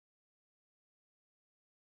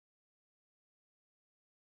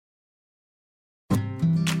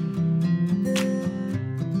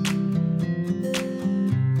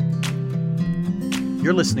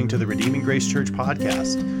You're listening to the Redeeming Grace Church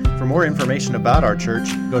podcast. For more information about our church,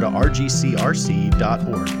 go to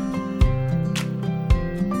rgcrc.org.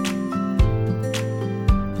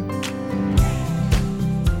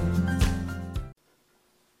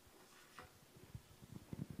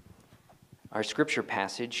 Our scripture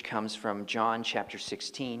passage comes from John chapter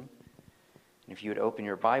 16. And if you would open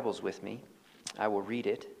your Bibles with me, I will read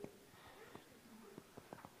it.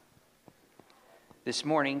 This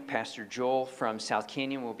morning, Pastor Joel from South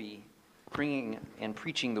Canyon will be bringing and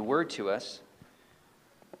preaching the word to us.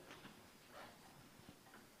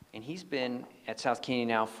 And he's been at South Canyon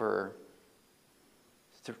now for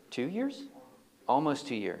 2 years? Almost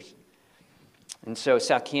 2 years. And so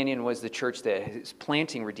South Canyon was the church that is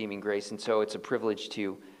planting Redeeming Grace, and so it's a privilege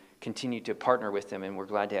to continue to partner with them, and we're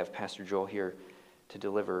glad to have Pastor Joel here to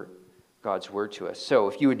deliver God's word to us. So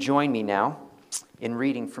if you would join me now in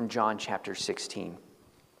reading from John chapter 16.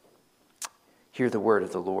 Hear the word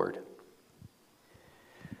of the Lord.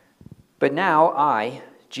 But now I,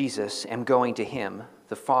 Jesus, am going to him,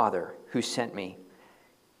 the Father, who sent me.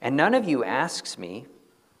 And none of you asks me,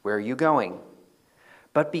 where are you going?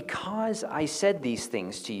 But because I said these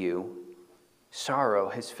things to you, sorrow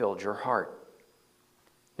has filled your heart.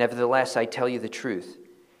 Nevertheless, I tell you the truth.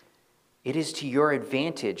 It is to your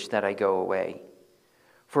advantage that I go away.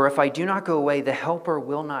 For if I do not go away, the Helper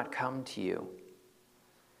will not come to you.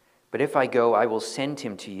 But if I go, I will send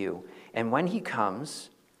him to you. And when he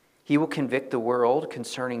comes, he will convict the world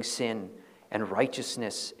concerning sin and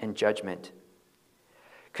righteousness and judgment.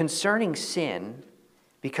 Concerning sin,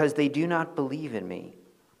 because they do not believe in me.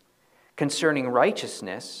 Concerning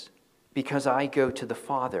righteousness, because I go to the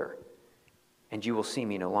Father, and you will see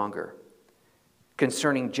me no longer.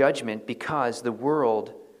 Concerning judgment, because the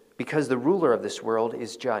ruler of this world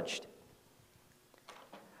is judged.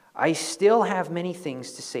 I still have many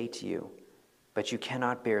things to say to you, but you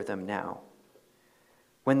cannot bear them now.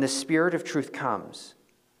 When the Spirit of truth comes,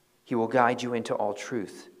 he will guide you into all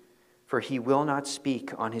truth, for he will not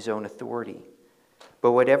speak on his own authority,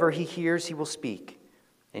 but whatever he hears he will speak,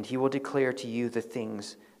 and he will declare to you the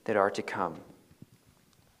things that are to come.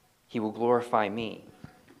 He will glorify me,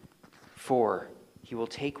 for he will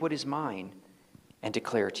take what is mine and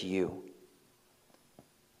declare to you.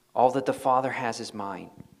 All that the Father has is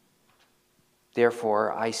mine.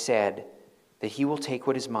 Therefore, I said that he will take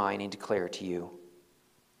what is mine and declare it to you.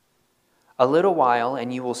 A little while,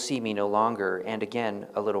 and you will see me no longer, and again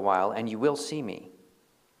a little while, and you will see me.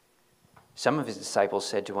 Some of his disciples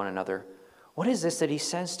said to one another, what is this that he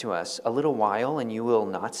says to us? A little while, and you will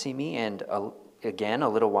not see me, and again a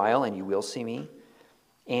little while, and you will see me?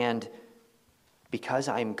 And because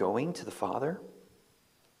I am going to the Father?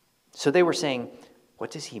 So they were saying,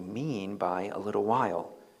 what does he mean by a little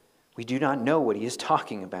while? We do not know what he is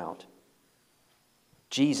talking about.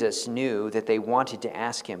 Jesus knew that they wanted to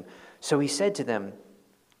ask him, so he said to them,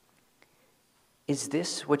 is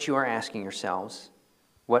this what you are asking yourselves?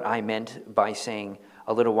 What I meant by saying,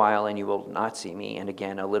 a little while and you will not see me, and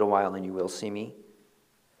again a little while and you will see me?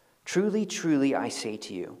 Truly, truly, I say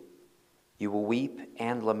to you, you will weep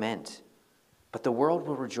and lament, but the world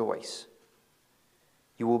will rejoice.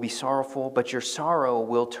 You will be sorrowful, but your sorrow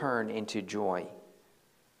will turn into joy.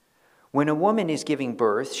 When a woman is giving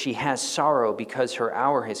birth, she has sorrow because her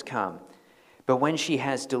hour has come. But when she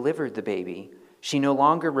has delivered the baby, she no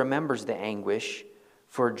longer remembers the anguish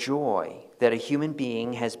for joy that a human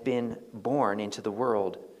being has been born into the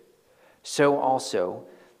world. So also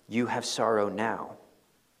you have sorrow now,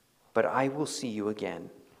 but I will see you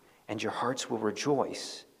again, and your hearts will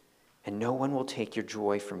rejoice, and no one will take your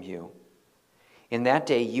joy from you. In that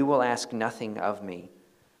day you will ask nothing of me.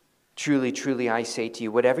 Truly, truly, I say to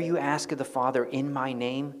you, whatever you ask of the Father in my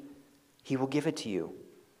name, he will give it to you.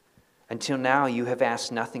 Until now you have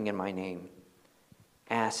asked nothing in my name.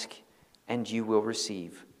 Ask, and you will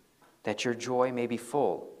receive, that your joy may be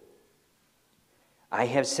full. I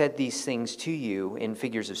have said these things to you in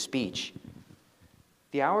figures of speech.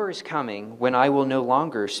 The hour is coming when I will no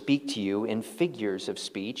longer speak to you in figures of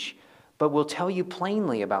speech, but will tell you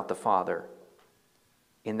plainly about the Father.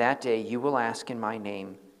 In that day you will ask in my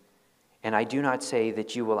name, and I do not say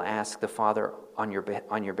that you will ask the Father on your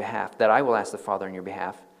behalf, that I will ask the Father on your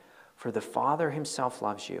behalf, for the Father himself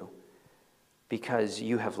loves you, because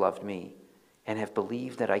you have loved me and have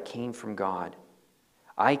believed that I came from God.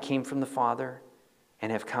 I came from the Father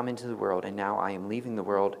and have come into the world, and now I am leaving the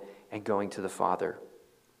world and going to the Father.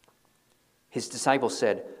 His disciples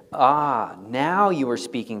said, now you are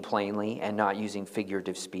speaking plainly and not using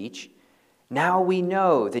figurative speech. Now we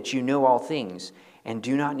know that you know all things and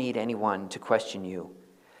do not need anyone to question you.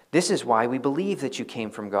 This is why we believe that you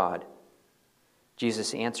came from God.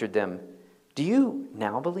 Jesus answered them, "Do you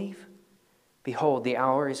now believe? Behold, the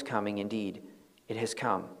hour is coming, indeed, it has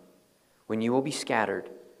come, when you will be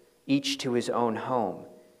scattered, each to his own home,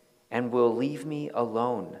 and will leave me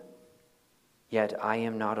alone. Yet I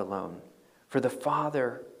am not alone, for the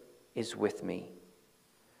Father is with me.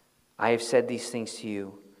 I have said these things to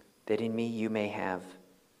you, that in me you may have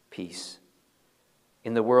peace.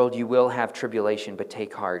 In the world you will have tribulation, but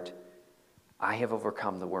take heart. I have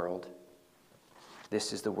overcome the world."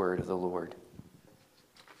 This is the word of the Lord.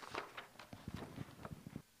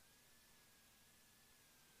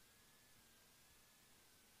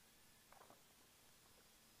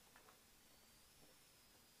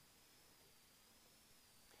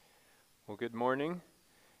 Well, good morning.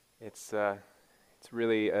 It's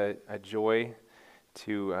really a joy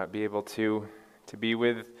to be able to be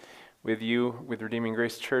with you, with Redeeming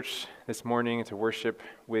Grace Church this morning, to worship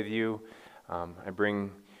with you. I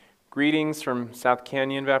bring greetings from South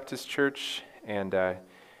Canyon Baptist Church, and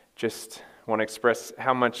just want to express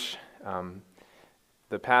how much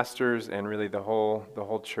the pastors and really the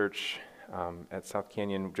whole church at South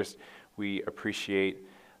Canyon, we appreciate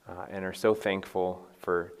and are so thankful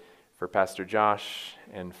for Pastor Josh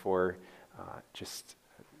and for just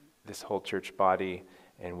this whole church body.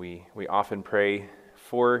 And we often pray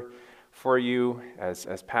for you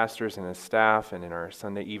as pastors and as staff, and in our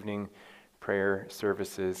Sunday evening prayer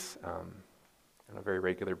services on a very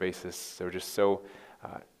regular basis. So just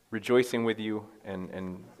rejoicing with you,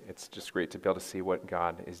 and it's just great to be able to see what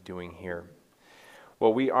God is doing here.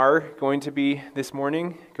 Well, we are going to be this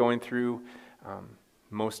morning going through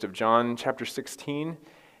most of John chapter 16,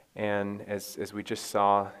 and as we just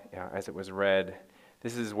saw, as it was read,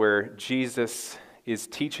 this is where Jesus is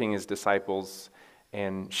teaching his disciples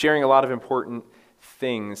and sharing a lot of important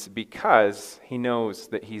things because he knows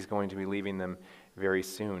that he's going to be leaving them very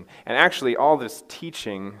soon. And actually, all this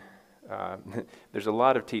teaching, there's a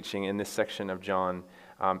lot of teaching in this section of John.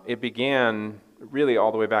 It began really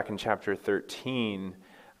all the way back in chapter 13,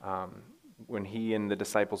 when he and the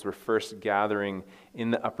disciples were first gathering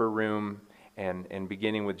in the upper room and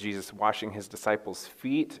beginning with Jesus washing his disciples'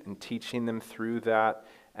 feet and teaching them through that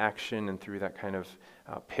action and through that kind of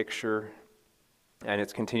picture. And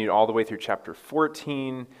it's continued all the way through chapter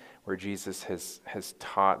 14, where Jesus has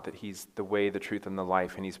taught that he's the way, the truth, and the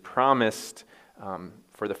life. And he's promised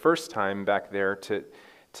for the first time back there to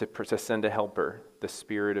send a helper, the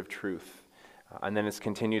Spirit of truth. And then it's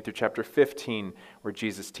continued through chapter 15, where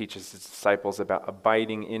Jesus teaches his disciples about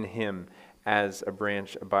abiding in him as a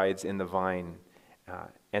branch abides in the vine.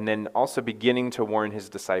 And then also beginning to warn his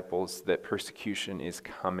disciples that persecution is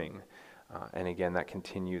coming. And again, that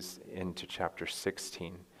continues into chapter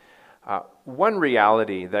 16. One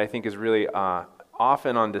reality that I think is really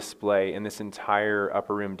often on display in this entire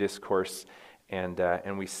upper room discourse,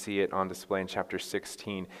 and we see it on display in chapter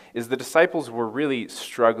 16, is the disciples were really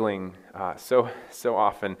struggling so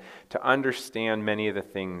often to understand many of the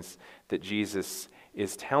things that Jesus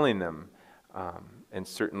is telling them. And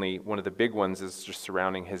certainly one of the big ones is just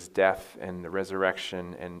surrounding his death and the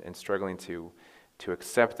resurrection, and struggling to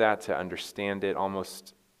accept that, to understand it,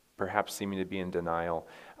 almost perhaps seeming to be in denial.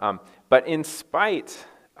 But in spite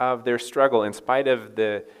of their struggle, in spite of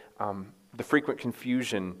the frequent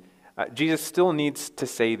confusion, Jesus still needs to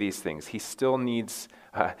say these things. He still needs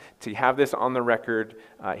to have this on the record.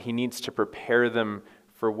 He needs to prepare them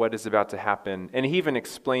for what is about to happen. And he even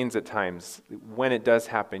explains at times, when it does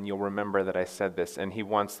happen, you'll remember that I said this. And he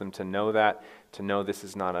wants them to know that, to know this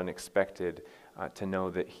is not unexpected, to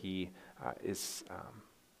know that he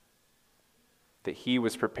that he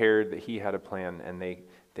was prepared, that he had a plan, and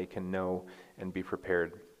they can know and be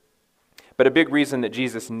prepared. But a big reason that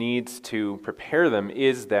Jesus needs to prepare them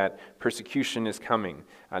is that persecution is coming.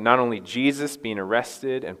 Not only Jesus being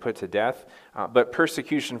arrested and put to death, but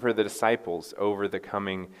persecution for the disciples over the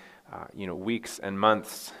coming weeks and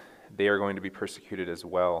months. They are going to be persecuted as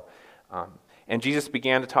well. And Jesus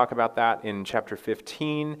began to talk about that in chapter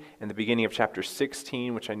 15 and the beginning of chapter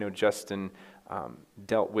 16, which I know Justin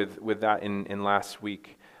dealt with that in last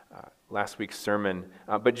week's sermon.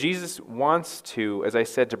 But Jesus wants to, as I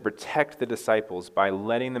said, to protect the disciples by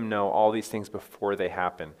letting them know all these things before they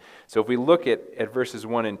happen. So if we look at verses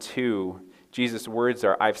 1 and 2, Jesus' words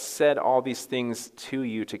are, "I've said all these things to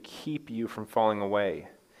you to keep you from falling away.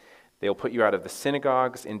 They'll put you out of the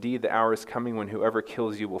synagogues. Indeed, the hour is coming when whoever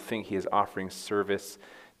kills you will think he is offering service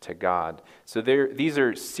to God." So these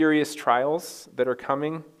are serious trials that are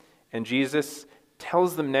coming, and Jesus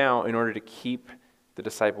tells them now in order to keep the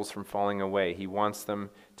disciples from falling away. He wants them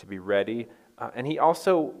to be ready, and he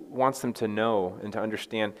also wants them to know and to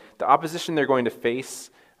understand the opposition they're going to face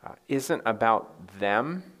isn't about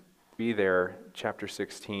them. Be there, chapter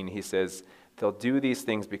 16, he says, they'll do these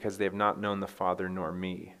things because they have not known the Father nor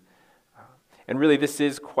me. And really, this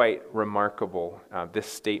is quite remarkable, this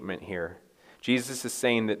statement here. Jesus is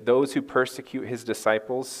saying that those who persecute his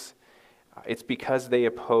disciples, it's because they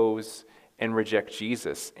oppose and reject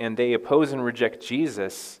Jesus. And they oppose and reject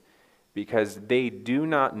Jesus because they do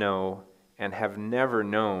not know and have never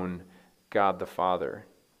known God the Father.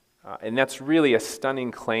 And that's really a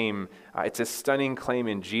stunning claim. It's a stunning claim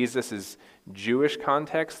in Jesus' Jewish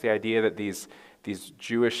context, the idea that these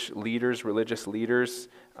Jewish leaders, religious leaders,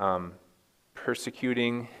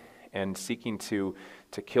 persecuting and seeking to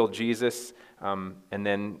kill Jesus, and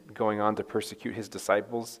then going on to persecute his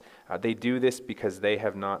disciples. They do this because they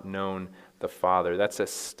have not known the Father. That's a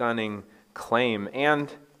stunning claim,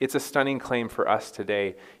 and it's a stunning claim for us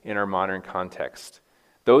today in our modern context.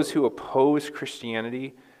 Those who oppose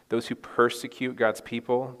Christianity, those who persecute God's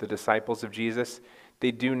people, the disciples of Jesus,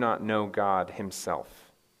 they do not know God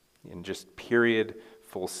himself. And just period,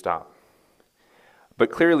 full stop.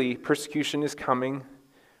 But clearly, persecution is coming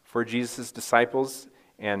for Jesus' disciples,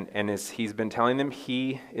 and as he's been telling them,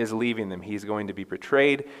 he is leaving them. He's going to be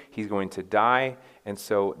betrayed, he's going to die, and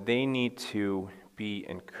so they need to be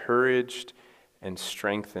encouraged and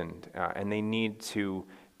strengthened, and they need to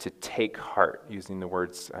take heart, using the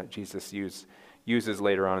words Jesus uses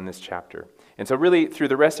later on in this chapter. And so really, through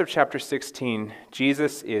the rest of chapter 16,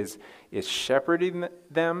 Jesus is shepherding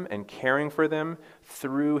them and caring for them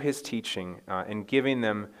through his teaching and giving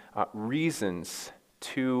them reasons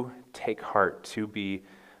to take heart, to be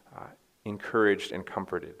encouraged and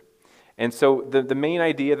comforted. And so the main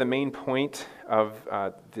idea, the main point of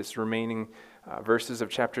this remaining verses of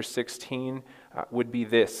chapter 16 would be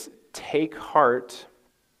this: take heart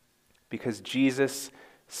because Jesus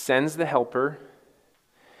sends the Helper,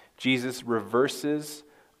 Jesus reverses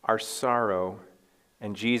our sorrow,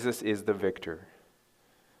 and Jesus is the victor.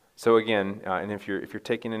 So again, and if you're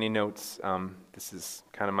taking any notes, this is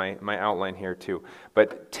kind of my outline here too.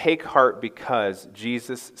 But take heart because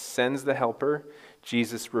Jesus sends the Helper,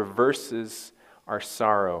 Jesus reverses our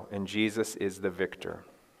sorrow, and Jesus is the victor.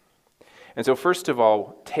 And so first of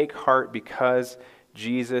all, take heart because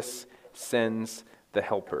Jesus sends the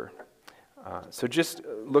Helper. So just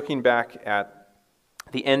looking back at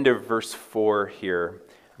the end of verse 4 here,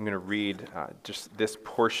 I'm going to read just this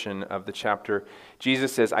portion of the chapter.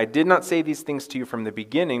 Jesus says, "I did not say these things to you from the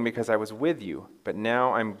beginning because I was with you, but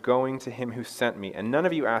now I'm going to him who sent me. And none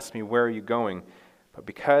of you asked me, 'Where are you going?' But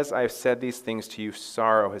because I have said these things to you,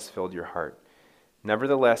 sorrow has filled your heart.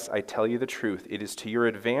 Nevertheless, I tell you the truth. It is to your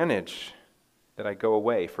advantage that I go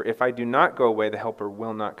away. For if I do not go away, the Helper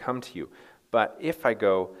will not come to you. But if I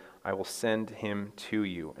go, I will send him to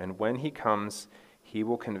you. And when he comes, he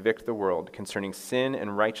will convict the world concerning sin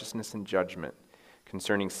and righteousness and judgment.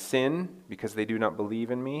 Concerning sin, because they do not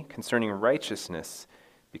believe in me. Concerning righteousness,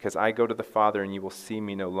 because I go to the Father and you will see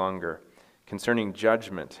me no longer. Concerning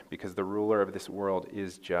judgment, because the ruler of this world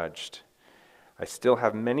is judged. I still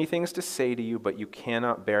have many things to say to you, but you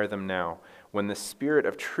cannot bear them now. When the Spirit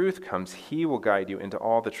of truth comes, he will guide you into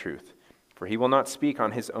all the truth. For he will not speak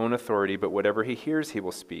on his own authority, but whatever he hears he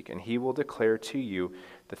will speak, and he will declare to you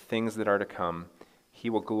the things that are to come. He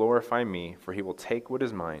will glorify me, for he will take what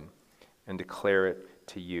is mine and declare it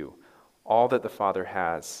to you. All that the Father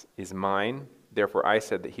has is mine. Therefore I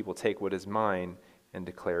said that he will take what is mine and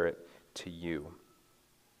declare it to you."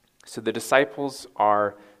 So the disciples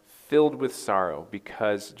are filled with sorrow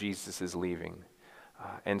because Jesus is leaving.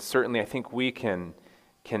 And certainly I think we can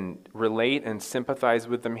relate and sympathize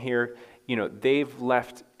with them here. You know, they've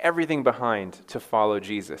left everything behind to follow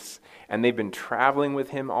Jesus. And they've been traveling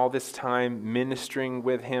with him all this time, ministering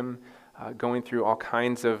with him, going through all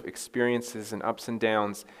kinds of experiences and ups and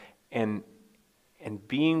downs. And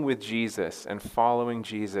being with Jesus and following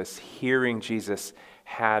Jesus, hearing Jesus,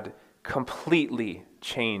 had completely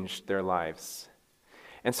changed their lives.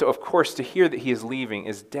 And so, of course, to hear that he is leaving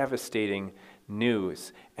is devastating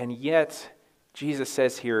news. And yet, Jesus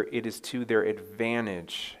says here, it is to their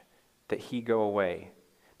advantage that he go away.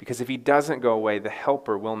 Because if he doesn't go away, the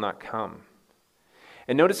Helper will not come.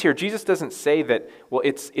 And notice here, Jesus doesn't say that, well,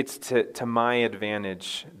 it's to my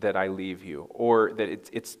advantage that I leave you, or that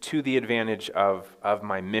it's to the advantage of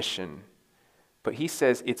my mission. But he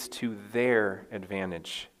says it's to their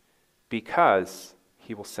advantage because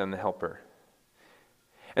he will send the Helper.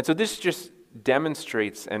 And so this just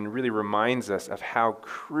demonstrates and really reminds us of how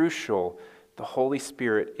crucial the Holy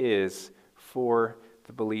Spirit is for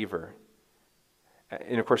the believer.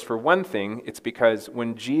 And of course, for one thing, it's because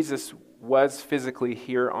when Jesus was physically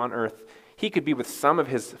here on earth, he could be with some of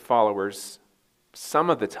his followers some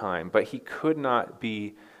of the time, but he could not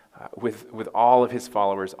be with all of his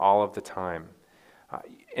followers all of the time.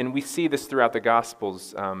 And we see this throughout the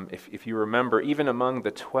Gospels. If you remember, even among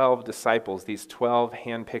the 12 disciples, these 12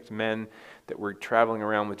 handpicked men that were traveling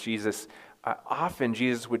around with Jesus, often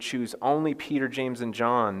Jesus would choose only Peter, James, and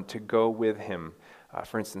John to go with him.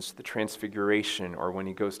 For instance, the Transfiguration, or when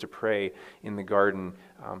he goes to pray in the garden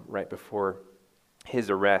right before his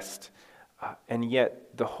arrest. And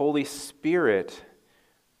yet the Holy Spirit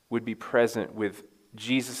would be present with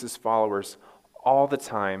Jesus' followers all the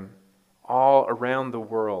time, all around the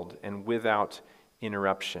world, and without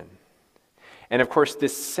interruption. And of course,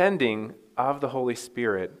 this sending of the Holy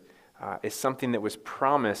Spirit is something that was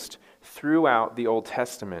promised throughout the Old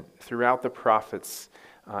Testament, throughout the prophets,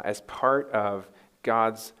 as part of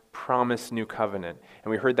God's promised new covenant.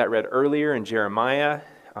 And we heard that read earlier in Jeremiah.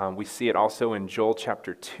 We see it also in Joel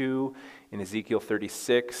chapter 2, in Ezekiel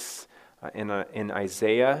 36, in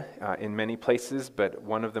Isaiah, in many places, but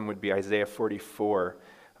one of them would be Isaiah 44,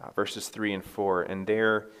 verses 3 and 4. And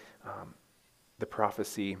there, the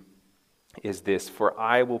prophecy is this: "For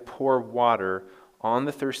I will pour water on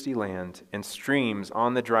the thirsty land and streams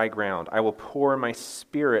on the dry ground. I will pour my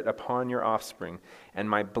spirit upon your offspring and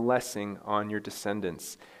my blessing on your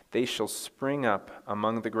descendants. They shall spring up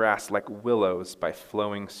among the grass like willows by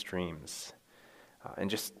flowing streams."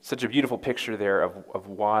 And just such a beautiful picture there of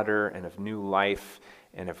water and of new life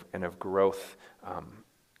and of growth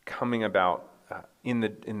coming about in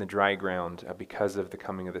the dry ground because of the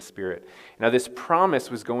coming of the Spirit. Now, this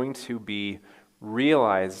promise was going to be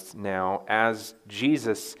realized now as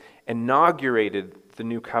Jesus inaugurated the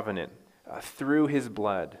new covenant through his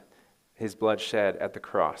blood shed at the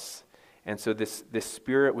cross. And so this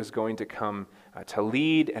Spirit was going to come to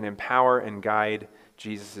lead and empower and guide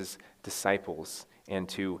Jesus' disciples and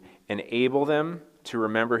to enable them to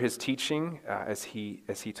remember his teaching as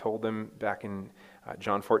he told them back in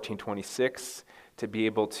John 14:26, to be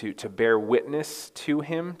able to bear witness to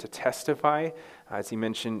him, to testify, as he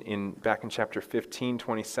mentioned back in chapter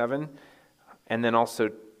 15:27, and then also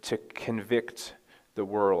to convict the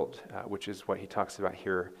world, which is what he talks about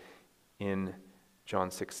here in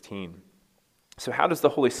John 16. So how does the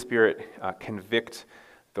Holy Spirit convict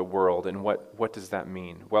the world, and what does that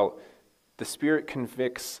mean? Well, the Spirit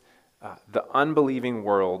convicts the unbelieving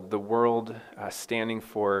world, the world standing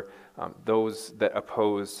for those that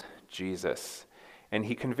oppose Jesus. And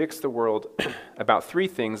he convicts the world about three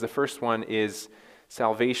things. The first one is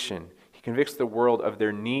salvation. He convicts the world of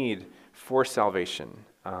their need for salvation.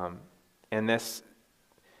 And this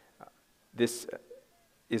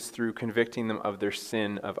is through convicting them of their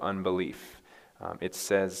sin of unbelief. It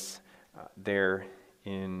says there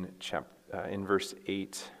in verse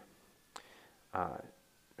 8,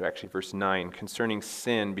 actually verse 9, concerning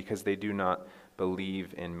sin, because they do not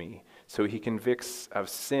believe in me. So he convicts of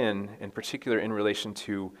sin, in particular in relation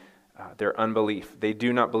to their unbelief. They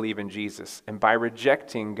do not believe in Jesus. And by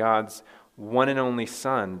rejecting God's one and only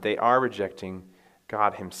Son, they are rejecting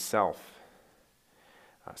God himself.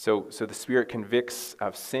 So the Spirit convicts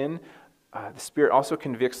of sin. The Spirit also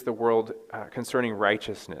convicts the world concerning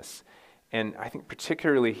righteousness. And I think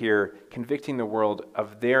particularly here, convicting the world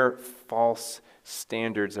of their false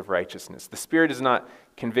standards of righteousness. The Spirit is not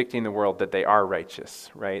convicting the world that they are righteous,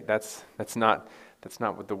 right? That's not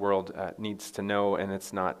what the world needs to know, and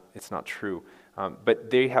it's not true. But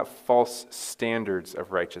they have false standards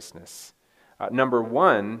of righteousness. Number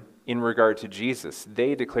one, in regard to Jesus,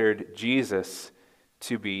 they declared Jesus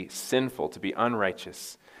to be sinful, to be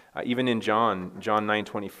unrighteous. Even in John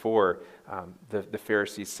 9:24, the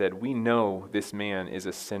Pharisees said, "We know this man is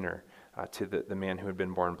a sinner," to the man who had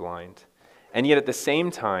been born blind. And yet at the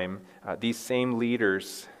same time, these same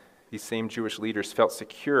Jewish leaders felt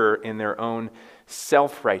secure in their own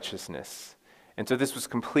self-righteousness. And so this was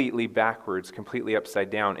completely backwards, completely upside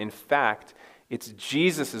down. In fact, it's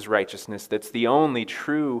Jesus' righteousness that's the only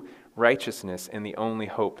true righteousness and the only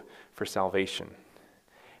hope for salvation.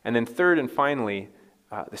 And then third and finally,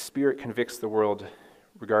 the Spirit convicts the world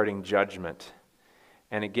regarding judgment.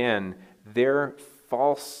 And again, their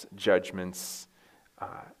false judgments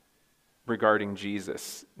regarding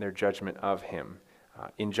Jesus, their judgment of him.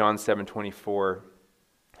 In John 7:24,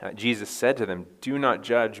 Jesus said to them, "Do not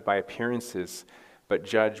judge by appearances, but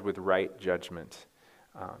judge with right judgment."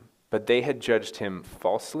 But they had judged him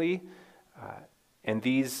falsely, and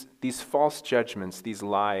these false judgments, these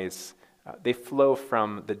lies, they flow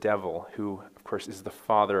from the devil, who, of course, is the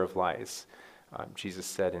father of lies, Jesus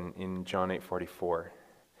said in John 8:44.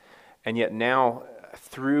 And yet now,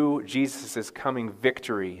 through Jesus' coming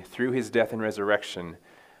victory, through his death and resurrection,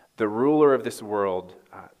 The ruler of this world,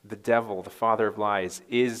 the devil, the father of lies,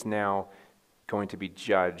 is now going to be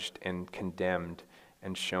judged and condemned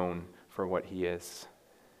and shown for what he is.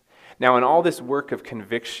 Now, in all this work of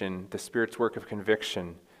conviction, the Spirit's work of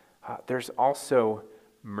conviction, there's also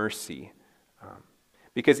mercy.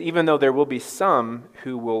 Because even though there will be some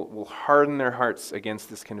who will harden their hearts against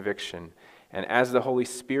this conviction, and as the Holy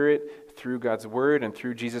Spirit, through God's Word and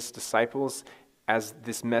through Jesus' disciples, as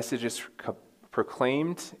this message is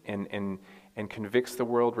proclaimed and convicts the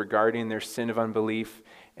world regarding their sin of unbelief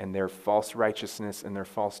and their false righteousness and their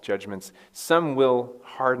false judgments, some will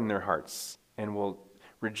harden their hearts and will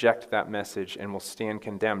reject that message and will stand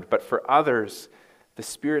condemned. But for others, the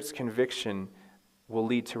Spirit's conviction will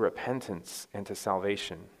lead to repentance and to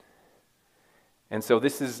salvation. And so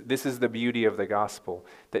this is the beauty of the gospel,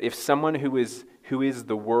 that if someone who is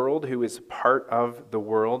the world, who is part of the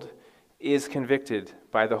world, is convicted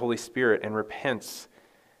by the Holy Spirit and repents,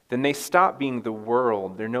 then they stop being the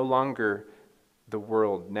world. They're no longer the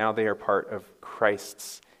world. Now they are part of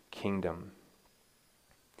Christ's kingdom.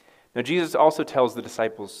 Now Jesus also tells the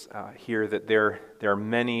disciples here that there are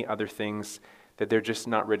many other things that they're just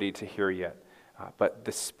not ready to hear yet. But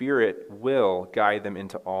the Spirit will guide them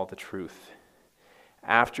into all the truth.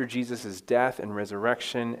 After Jesus' death and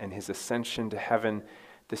resurrection and his ascension to heaven,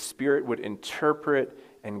 the Spirit would interpret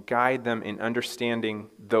and guide them in understanding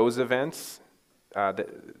those events that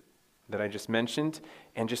I just mentioned,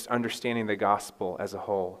 and just understanding the gospel as a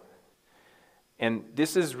whole. And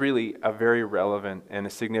this is really a very relevant and a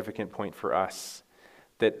significant point for us,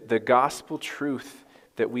 that the gospel truth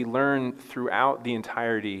that we learn throughout the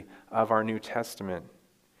entirety of our New Testament,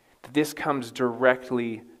 that this comes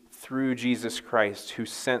directly through Jesus Christ, who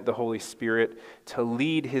sent the Holy Spirit to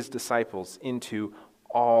lead his disciples into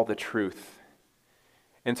all the truth.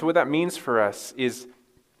 And so what that means for us is,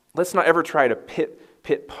 let's not ever try to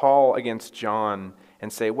pit Paul against John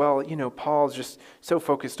and say, well, Paul's just so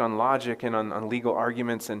focused on logic and on legal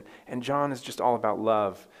arguments, and John is just all about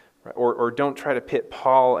love. Right? Or don't try to pit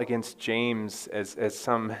Paul against James, as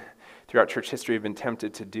some throughout church history have been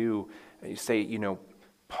tempted to do. You say,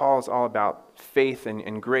 Paul's all about faith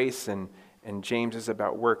and grace, and James is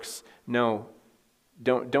about works. No,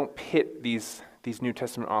 don't pit these New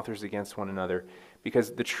Testament authors against one another,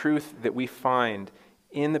 because the truth that we find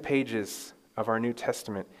in the pages of our New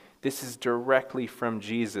Testament, this is directly from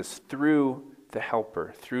Jesus through the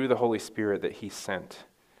Helper, through the Holy Spirit that he sent.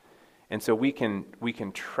 And so we can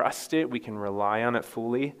trust it, we can rely on it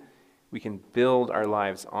fully, we can build our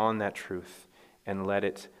lives on that truth and let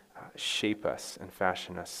it shape us and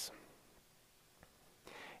fashion us.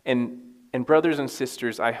 And brothers and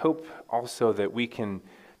sisters, I hope also that we can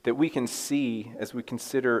see, as we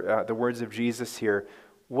consider the words of Jesus here,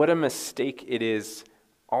 what a mistake it is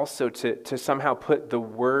also to somehow put the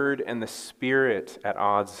Word and the Spirit at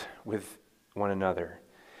odds with one another.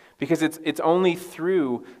 Because it's only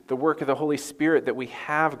through the work of the Holy Spirit that we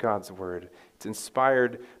have God's Word. It's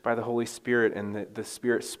inspired by the Holy Spirit, and the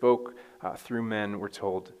Spirit spoke through men, we're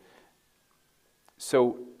told.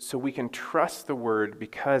 So we can trust the Word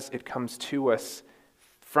because it comes to us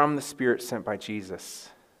from the Spirit sent by Jesus.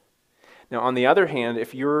 Now, on the other hand,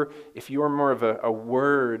 if you're more of a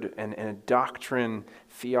word and a doctrine,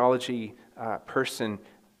 theology person,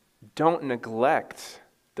 don't neglect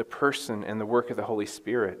the person and the work of the Holy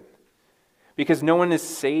Spirit. Because no one is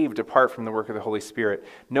saved apart from the work of the Holy Spirit.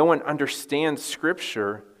 No one understands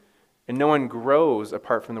Scripture, and no one grows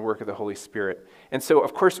apart from the work of the Holy Spirit. And so,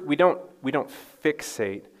 of course, we don't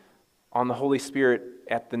fixate on the Holy Spirit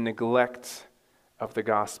at the neglect of the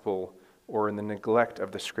gospel or in the neglect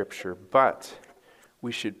of the Scripture, but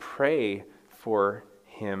we should pray for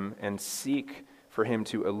him and seek for him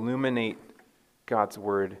to illuminate God's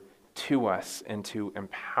Word to us and to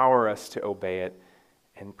empower us to obey it,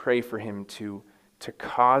 and pray for him to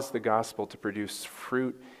cause the gospel to produce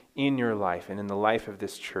fruit in your life and in the life of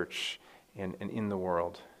this church and in the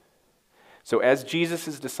world. So as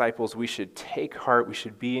Jesus' disciples, we should take heart, we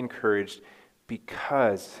should be encouraged,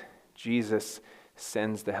 because Jesus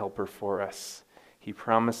sends the Helper for us. He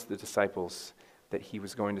promised the disciples that he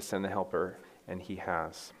was going to send the Helper, and he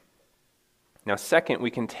has. Now, second,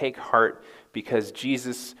 we can take heart because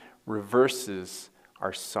Jesus reverses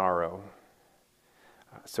our sorrow.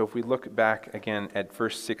 So if we look back again at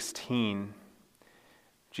verse 16,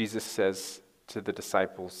 Jesus says to the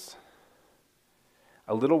disciples,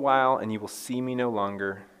 "A little while and you will see me no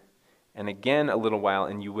longer, and again a little while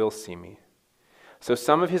and you will see me." So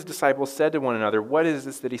some of his disciples said to one another, "What is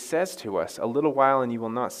this that he says to us? A little while and you will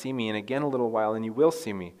not see me, and again a little while and you will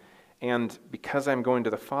see me. And because I'm going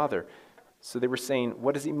to the Father." So they were saying,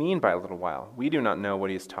 what does he mean by a little while? We do not know what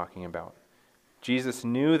he is talking about. Jesus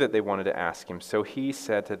knew that they wanted to ask him, so he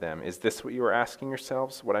said to them, is this what you are asking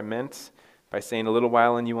yourselves, what I meant by saying a little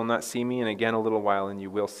while and you will not see me, and again a little while and you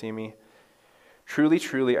will see me? Truly,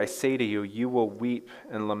 truly, I say to you, you will weep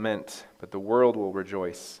and lament, but the world will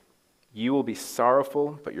rejoice. You will be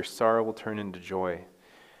sorrowful, but your sorrow will turn into joy.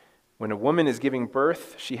 When a woman is giving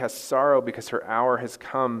birth, she has sorrow because her hour has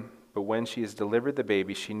come, but when she has delivered the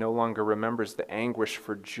baby, she no longer remembers the anguish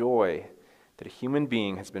for joy that a human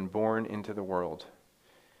being has been born into the world.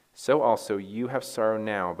 So also you have sorrow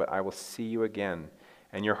now, but I will see you again,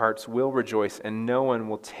 and your hearts will rejoice, and no one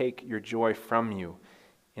will take your joy from you.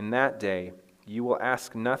 In that day you will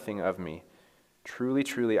ask nothing of me. Truly,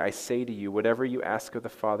 truly, I say to you, whatever you ask of the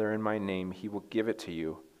Father in my name, he will give it to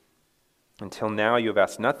you. Until now you have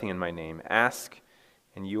asked nothing in my name. Ask,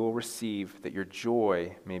 and you will receive, that your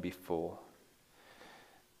joy may be full.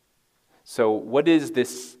 So what is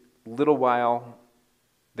this little while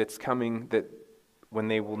that's coming that when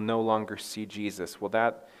they will no longer see Jesus? Well,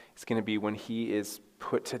 that is going to be when he is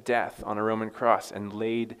put to death on a Roman cross and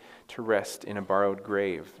laid to rest in a borrowed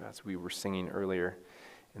grave, as we were singing earlier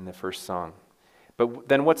in the first song. But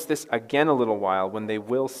then what's this again a little while when they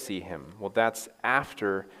will see him? Well, that's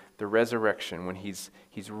after the resurrection, when he's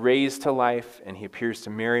raised to life and he appears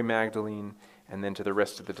to Mary Magdalene and then to the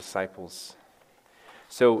rest of the disciples.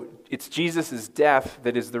 So it's Jesus' death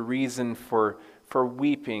that is the reason for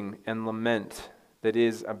weeping and lament that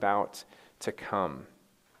is about to come.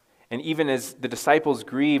 And even as the disciples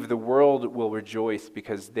grieve, the world will rejoice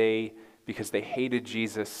because they hated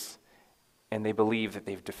Jesus and they believe that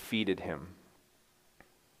they've defeated him.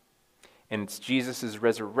 And it's Jesus'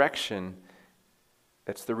 resurrection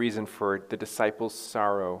that's the reason for the disciples'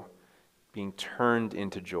 sorrow being turned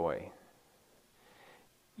into joy.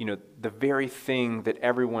 You know, the very thing that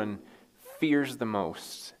everyone fears the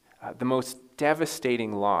most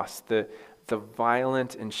devastating loss, the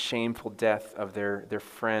violent and shameful death of their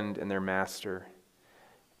friend and their master,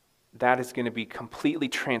 that is going to be completely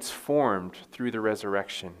transformed through the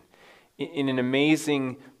resurrection. In an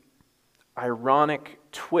amazing, ironic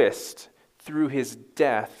twist, through his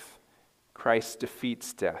death, Christ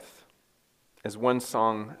defeats death. As one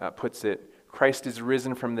song puts it, Christ is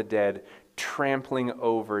risen from the dead, trampling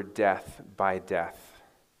over death by death.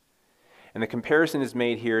 And the comparison is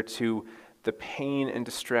made here to the pain and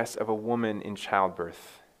distress of a woman in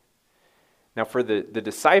childbirth. Now for the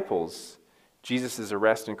disciples, Jesus'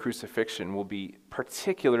 arrest and crucifixion will be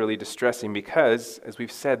particularly distressing because, as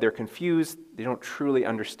we've said, they're confused, they don't truly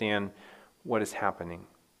understand what is happening.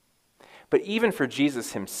 But even for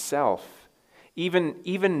Jesus himself,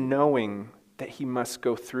 even knowing that he must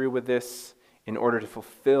go through with this in order to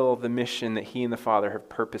fulfill the mission that he and the Father have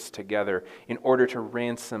purposed together, in order to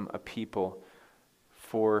ransom a people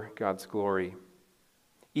for God's glory.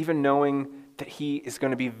 Even knowing that he is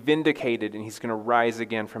going to be vindicated and he's going to rise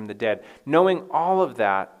again from the dead. Knowing all of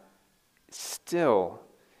that, still,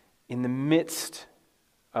 in the midst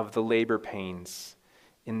of the labor pains,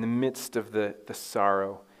 in the midst of the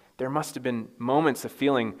sorrow, there must have been moments of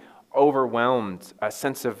feeling overwhelmed, a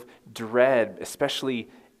sense of dread, especially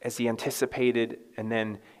as he anticipated and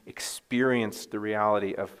then experienced the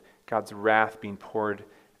reality of God's wrath being poured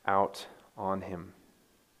out on him.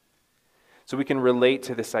 So we can relate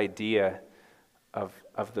to this idea of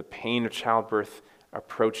the pain of childbirth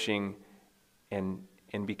approaching and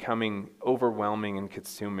becoming overwhelming and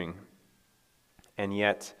consuming. And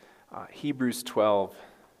yet, Hebrews 12,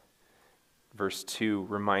 verse 2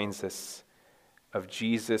 reminds us of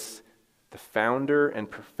Jesus, the founder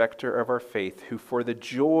and perfecter of our faith, who for the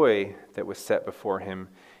joy that was set before him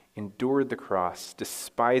endured the cross,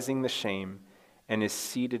 despising the shame, and is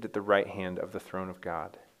seated at the right hand of the throne of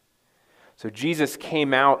God. So Jesus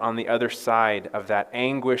came out on the other side of that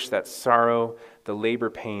anguish, that sorrow, the labor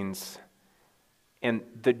pains, and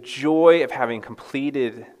the joy of having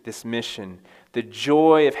completed this mission, the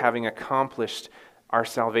joy of having accomplished our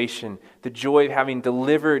salvation, the joy of having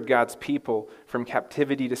delivered God's people from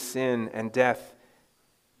captivity to sin and death,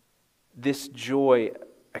 this joy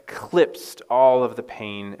eclipsed all of the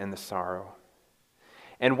pain and the sorrow.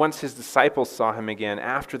 And once his disciples saw him again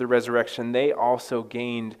after the resurrection, they also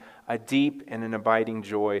gained a deep and an abiding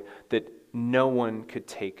joy that no one could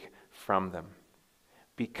take from them.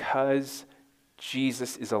 Because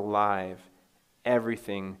Jesus is alive,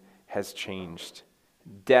 everything has changed.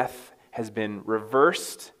 Death has been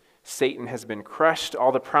reversed. Satan has been crushed.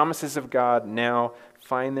 All the promises of God now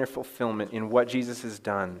find their fulfillment in what Jesus has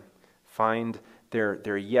done. Find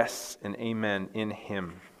their yes and amen in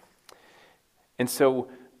him. And so,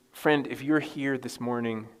 friend, if you're here this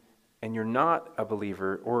morning and you're not a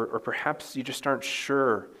believer, or perhaps you just aren't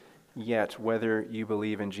sure yet whether you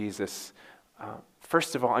believe in Jesus,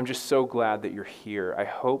 first of all, I'm just so glad that you're here. I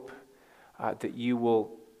hope that you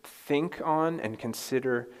will think on and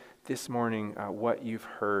consider this morning what you've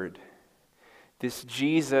heard. This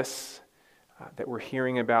Jesus that we're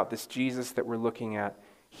hearing about, this Jesus that we're looking at,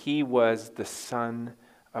 he was the Son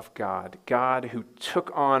of God. God who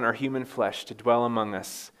took on our human flesh to dwell among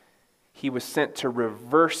us. He was sent to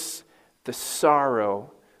reverse the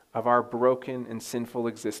sorrow of our broken and sinful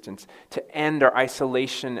existence, to end our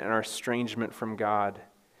isolation and our estrangement from God.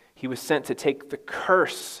 He was sent to take the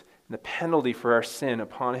curse and the penalty for our sin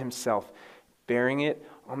upon himself, bearing it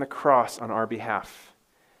on the cross on our behalf.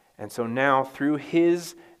 And so now, through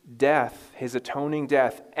his death, his atoning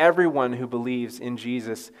death, everyone who believes in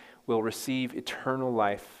Jesus will receive eternal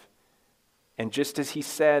life. And just as he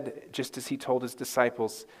said, just as he told his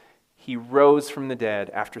disciples, he rose from the dead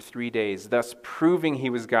after 3 days, thus proving he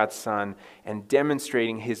was God's Son and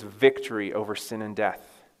demonstrating his victory over sin and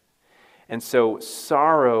death. And so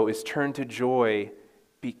sorrow is turned to joy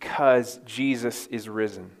because Jesus is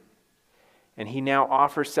risen. And he now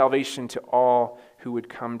offers salvation to all who would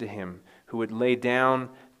come to him, who would lay down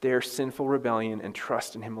their sinful rebellion and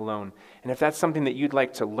trust in him alone. And if that's something that you'd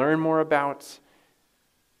like to learn more about,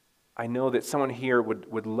 I know that someone here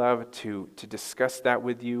would love to discuss that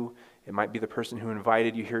with you. It might be the person who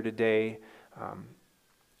invited you here today,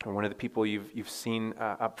 or one of the people you've seen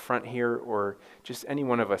up front here, or just any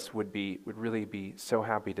one of us would really be so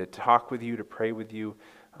happy to talk with you, to pray with you,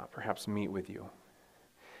 perhaps meet with you.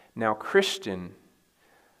 Now, Christian,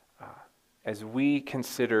 as we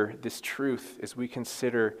consider this truth, as we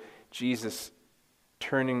consider Jesus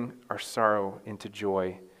turning our sorrow into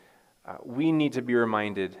joy, we need to be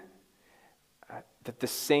reminded that the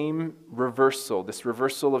same reversal, this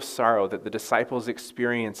reversal of sorrow that the disciples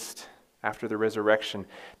experienced after the resurrection,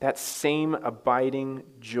 that same abiding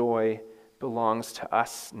joy belongs to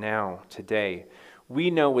us now, today.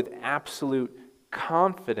 We know with absolute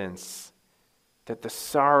confidence that the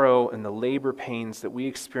sorrow and the labor pains that we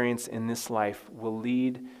experience in this life will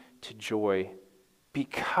lead to joy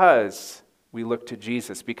because we look to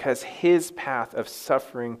Jesus, because his path of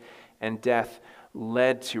suffering and death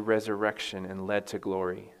led to resurrection and led to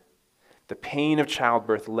glory. The pain of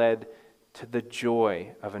childbirth led to the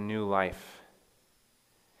joy of a new life.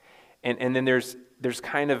 And then there's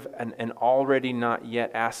kind of an already not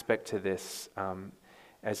yet aspect to this,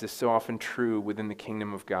 as is so often true within the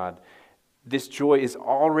kingdom of God. This joy is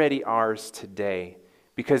already ours today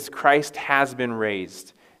because Christ has been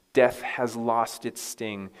raised. Death has lost its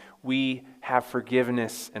sting. We have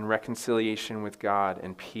forgiveness and reconciliation with God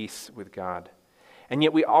and peace with God. And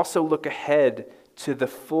yet we also look ahead to the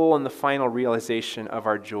full and the final realization of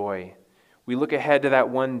our joy. We look ahead to that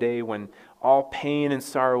one day when all pain and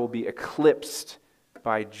sorrow will be eclipsed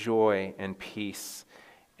by joy and peace,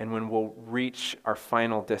 and when we'll reach our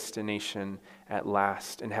final destination at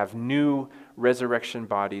last and have new resurrection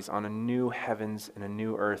bodies on a new heavens and a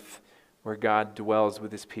new earth where God dwells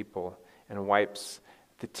with his people and wipes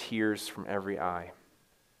the tears from every eye.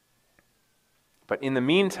 But in the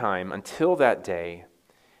meantime, until that day,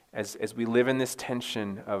 as we live in this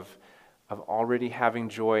tension of already having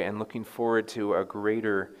joy and looking forward to a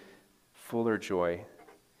greater, fuller joy,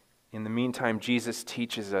 in the meantime, Jesus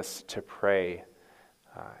teaches us to pray.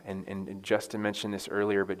 And Justin mentioned this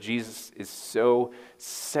earlier, but Jesus is so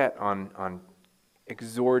set on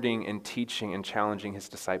exhorting and teaching and challenging his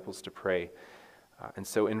disciples to pray. And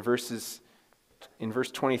so in verse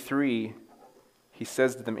 23, he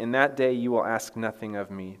says to them, "In that day you will ask nothing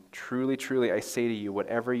of me. Truly, truly, I say to you,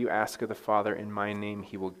 whatever you ask of the Father in my name,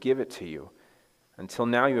 he will give it to you. Until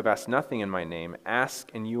now you have asked nothing in my name.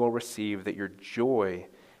 Ask and you will receive, that your joy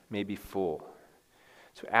may be full."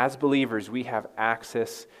 So as believers, we have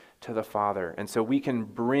access to the Father. And so we can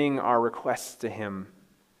bring our requests to him,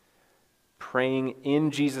 praying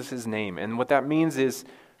in Jesus' name. And what that means is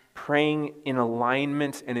praying in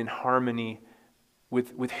alignment and in harmony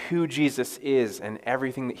with who Jesus is and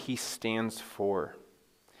everything that he stands for.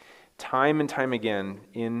 Time and time again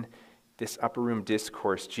in this upper room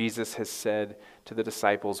discourse, Jesus has said to the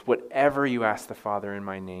disciples, whatever you ask the Father in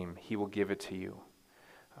my name, he will give it to you.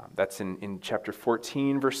 That's in chapter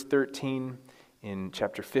 14, verse 13, in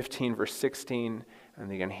chapter 15, verse 16, and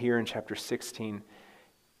again here in chapter 16.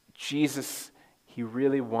 Jesus, he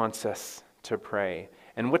really wants us to pray.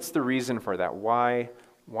 And what's the reason for that? Why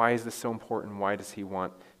is this so important? Why does he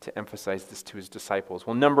want to emphasize this to his disciples?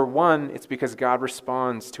 Well, number one, it's because God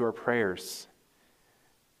responds to our prayers.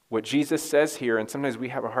 What Jesus says here, and sometimes we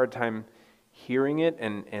have a hard time hearing it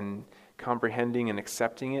and comprehending and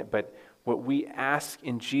accepting it, but what we ask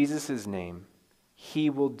in Jesus' name, he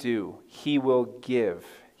will do, he will give,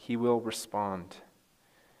 he will respond.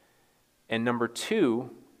 And number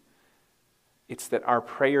two, it's that our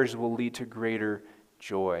prayers will lead to greater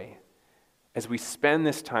joy. As we spend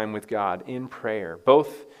this time with God in prayer,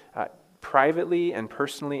 both privately and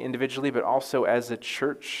personally, individually, but also as a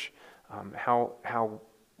church, how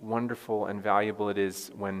wonderful and valuable it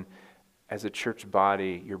is when, as a church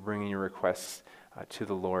body, you're bringing your requests to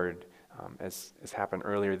the Lord, as happened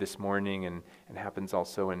earlier this morning and happens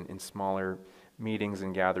also in smaller meetings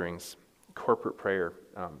and gatherings. Corporate prayer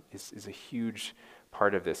is a huge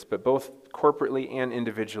part of this, but both corporately and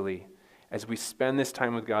individually, as we spend this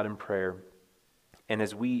time with God in prayer, and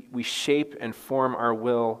as we shape and form our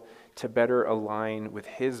will to better align with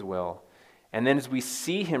his will, and then as we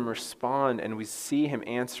see him respond and we see him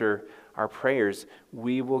answer our prayers,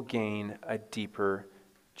 we will gain a deeper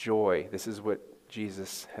joy. This is what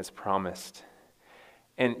Jesus has promised.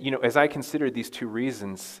 And, as I considered these two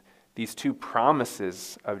reasons, these two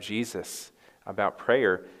promises of Jesus about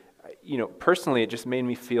prayer, personally, it just made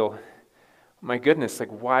me feel, my goodness, like,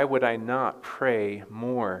 why would I not pray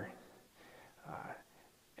more?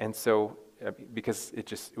 And so, because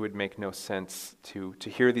it would make no sense to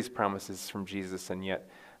hear these promises from Jesus and yet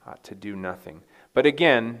to do nothing. But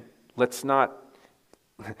again, let's not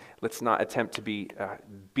attempt to be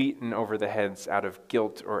beaten over the heads out of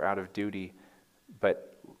guilt or out of duty,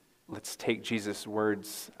 but let's take Jesus'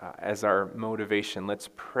 words as our motivation. Let's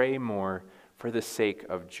pray more for the sake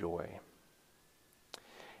of joy.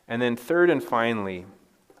 And then third and finally,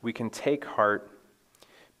 we can take heart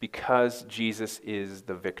because Jesus is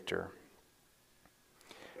the victor.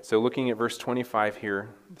 So looking at verse 25 here,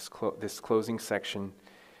 this closing section,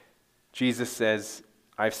 Jesus says,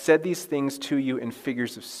 I've said these things to you in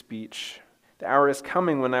figures of speech. The hour is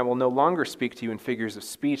coming when I will no longer speak to you in figures of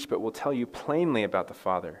speech, but will tell you plainly about the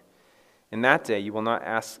Father. In that day you will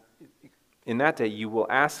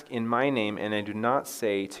ask in my name, and I do not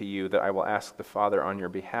say to you that I will ask the Father on your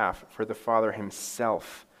behalf, for the Father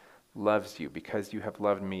himself loves you, because you have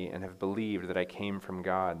loved me and have believed that I came from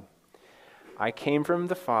God. I came from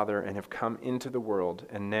the Father and have come into the world,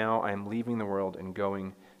 and now I am leaving the world and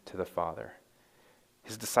going to the Father.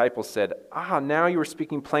 His disciples said, now you are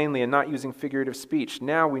speaking plainly and not using figurative speech.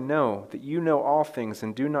 Now we know that you know all things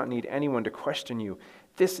and do not need anyone to question you.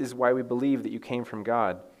 This is why we believe that you came from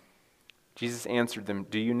God. Jesus answered them,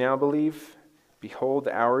 Do you now believe? Behold,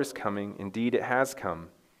 the hour is coming, indeed it has come,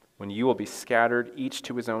 when you will be scattered, each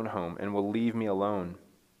to his own home, and will leave me alone.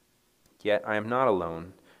 Yet I am not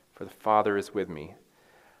alone, for the Father is with me.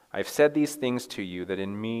 I have said these things to you, that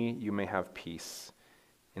in me you may have peace.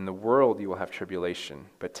 In the world you will have tribulation,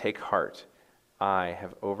 but take heart, I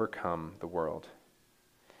have overcome the world.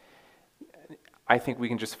 I think we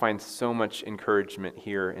can just find so much encouragement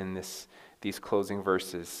here in these closing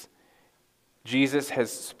verses. Jesus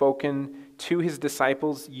has spoken to his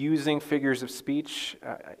disciples using figures of speech.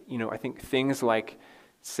 I think things like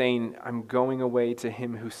saying, I'm going away to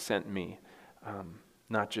him who sent me.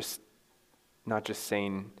 Not just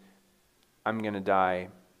saying, I'm going to die,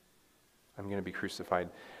 I'm going to be crucified.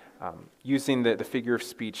 Using the figure of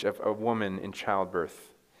speech of a woman in childbirth.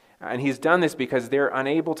 And he's done this because they're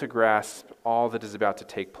unable to grasp all that is about to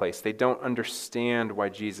take place. They don't understand why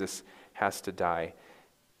Jesus has to die.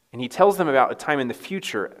 And he tells them about a time in the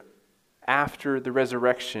future, after the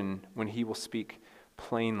resurrection, when he will speak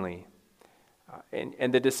plainly.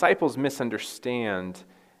 And the disciples misunderstand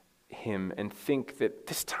him and think that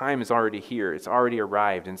this time is already here, it's already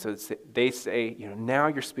arrived. And so they say, now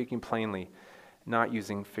you're speaking plainly, not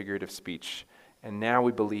using figurative speech. And now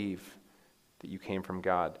we believe that you came from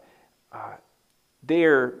God.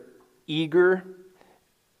 They're eager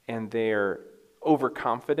and they're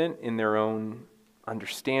overconfident in their own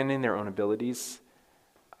understanding, their own abilities.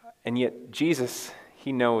 And yet Jesus,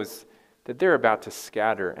 he knows that they're about to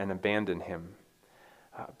scatter and abandon him.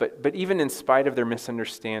 But even in spite of their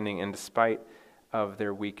misunderstanding and despite of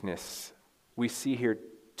their weakness, we see here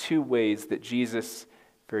two ways that Jesus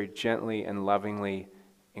very gently and lovingly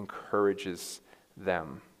encourages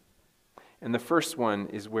them. And the first one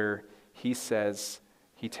is where he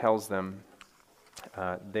tells them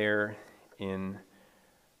there in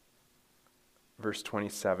verse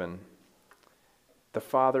 27, the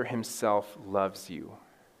Father himself loves you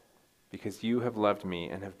because you have loved me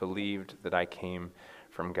and have believed that I came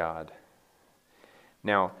from God.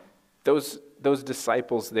 Now, those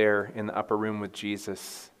disciples there in the upper room with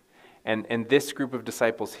Jesus, and this group of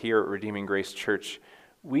disciples here at Redeeming Grace Church,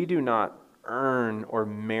 we do not earn or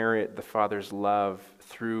merit the Father's love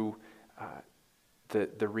through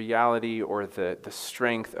the reality or the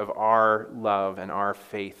strength of our love and our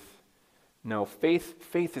faith. No,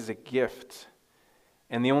 faith is a gift.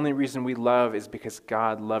 And the only reason we love is because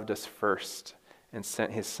God loved us first and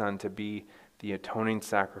sent his Son to be the atoning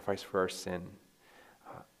sacrifice for our sin.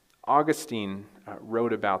 Augustine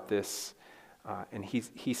wrote about this, and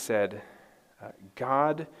he said,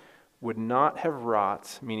 God would not have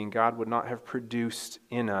wrought, meaning God would not have produced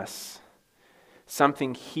in us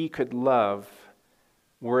something he could love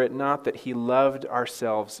were it not that he loved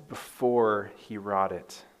ourselves before he wrought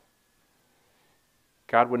it.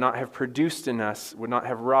 God would not have produced in us, would not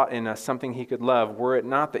have wrought in us something he could love were it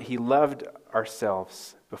not that he loved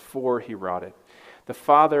ourselves before he wrought it. The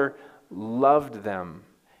Father loved them,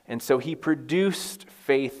 and so he produced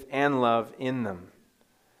faith and love in them.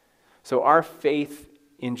 So our faith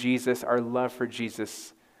in Jesus, our love for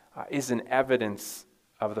Jesus, is an evidence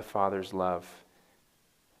of the Father's love.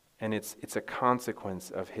 And it's a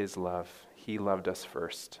consequence of his love. He loved us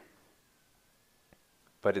first.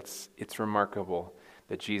 But it's remarkable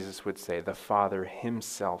that Jesus would say, the Father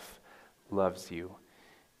himself loves you.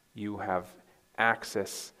 You have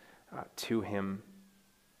access to him.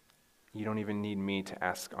 You don't even need me to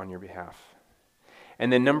ask on your behalf.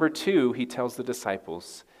 And then number 2, he tells the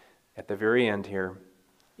disciples at the very end here,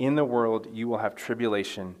 in the world you will have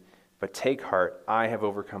tribulation, but take heart, I have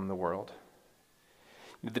overcome the world.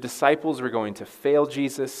 The disciples were going to fail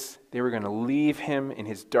Jesus. They were going to leave him in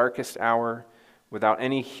his darkest hour without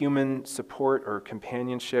any human support or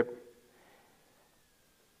companionship.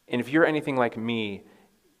 And if you're anything like me,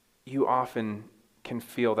 you often can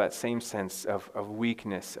feel that same sense of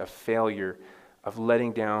weakness, of failure, of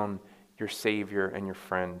letting down your Savior and your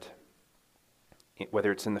friend.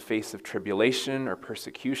 Whether it's in the face of tribulation or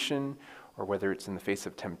persecution, or whether it's in the face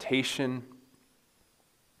of temptation.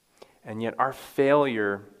 And yet our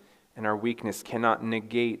failure and our weakness cannot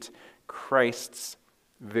negate Christ's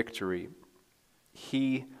victory.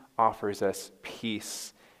 He offers us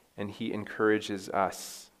peace, and he encourages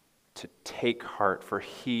us to take heart, for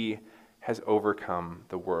he has overcome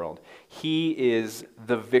the world. He is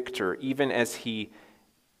the victor, even as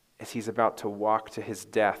he's about to walk to his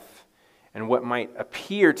death. And what might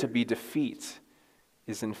appear to be defeat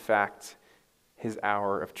is in fact his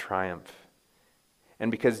hour of triumph. And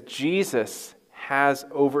because Jesus has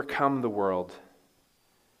overcome the world,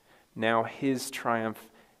 now his triumph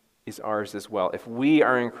is ours as well. If we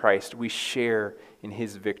are in Christ, we share in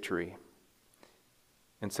his victory.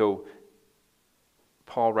 And so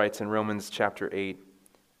Paul writes in Romans chapter 8,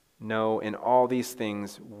 no, in all these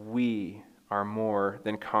things we are more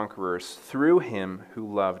than conquerors through him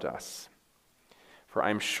who loved us. For I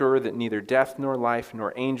am sure that neither death nor life,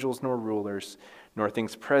 nor angels nor rulers, nor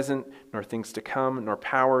things present, nor things to come, nor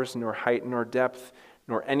powers, nor height, nor depth,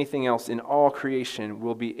 nor anything else in all creation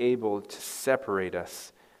will be able to separate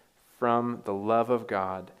us from the love of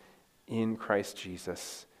God in Christ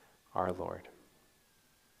Jesus our Lord.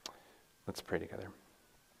 Let's pray together.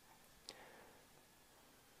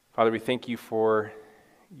 Father, we thank you for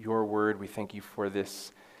your word. We thank you for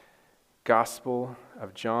this Gospel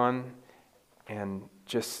of John and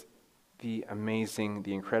just the amazing,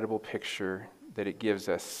 the incredible picture that it gives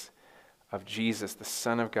us of Jesus, the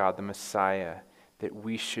Son of God, the Messiah, that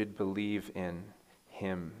we should believe in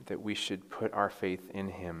him, that we should put our faith in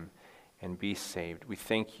him and be saved. We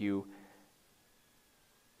thank you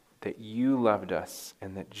that you loved us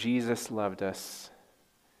and that Jesus loved us,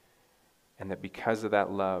 and that because of that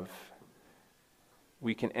love,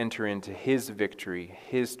 we can enter into his victory,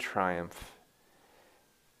 his triumph.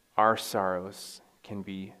 Our sorrows can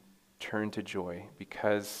be turned to joy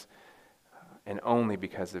because and only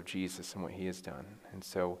because of Jesus and what he has done. And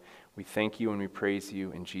so we thank you and we praise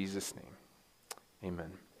you in Jesus' name.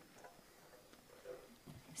 Amen.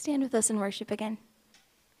 Stand with us in worship again.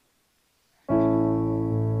 I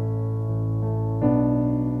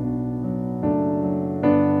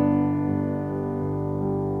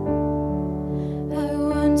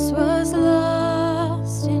once was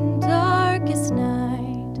lost in darkest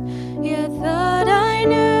night, yet thought I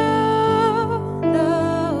knew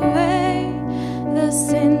the way, the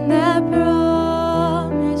sin that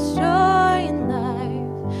promised joy and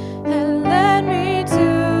life had led me to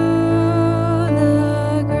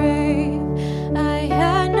the grave.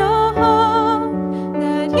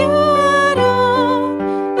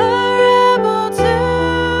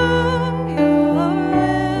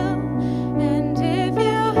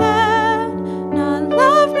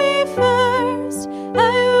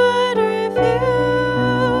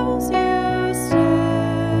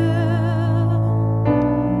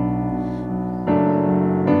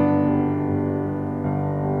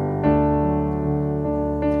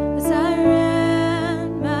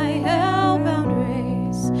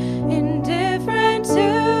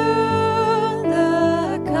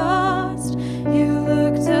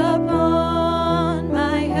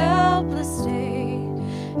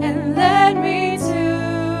 led me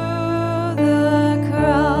to the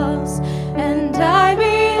cross, and I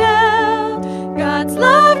beheld God's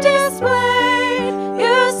love displayed.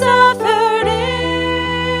 You suffered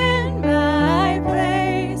in my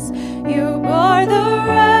place. You bore the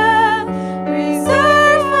wrath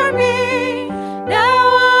reserved for me. Now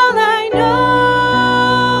all I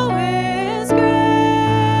know is grace.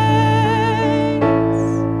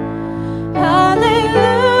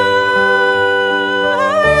 Hallelujah.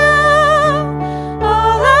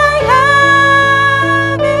 All I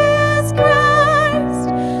have is Christ.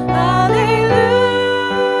 Hallelujah.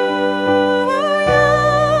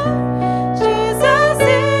 Jesus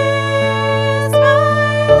is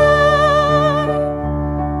my life.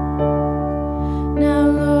 Now,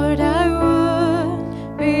 Lord, I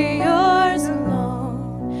would be yours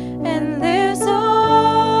alone, and this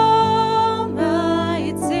all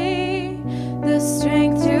might see the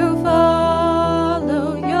strength to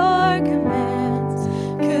follow your commands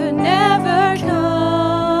could never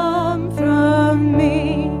come from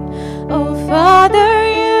me. Oh, Father,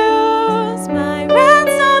 use my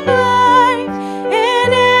ransomed life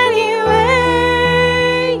in any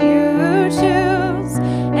way you choose,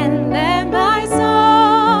 and let my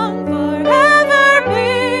song forever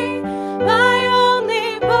be. My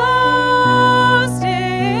only boast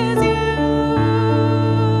is you.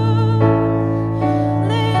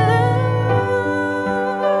 Hallelujah.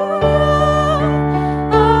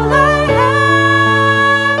 All I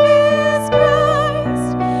have is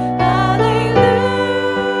Christ. Hallelujah.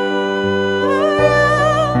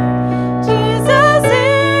 Jesus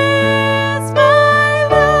is my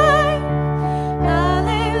life.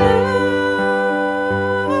 Hallelujah.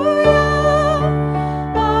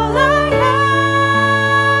 All I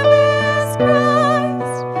have is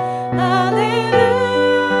Christ. Hallelujah.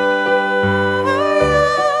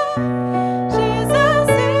 Jesus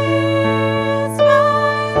is my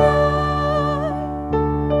life.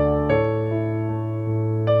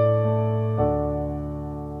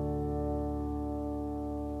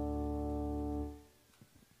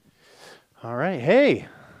 All right. Hey,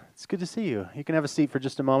 it's good to see you. You can have a seat for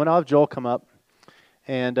just a moment. I'll have Joel come up.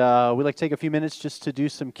 And we'd like to take a few minutes just to do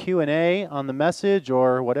some Q&A on the message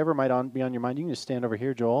or whatever might be on your mind. You can just stand over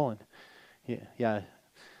here, Joel, and yeah,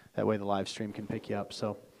 that way the live stream can pick you up.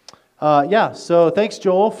 So, so thanks,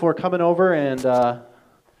 Joel, for coming over and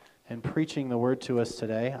preaching the word to us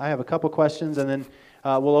today. I have a couple questions, and then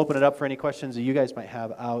we'll open it up for any questions that you guys might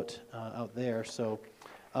have out there. So,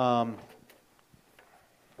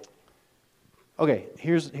 okay,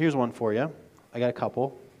 here's one for you. I got a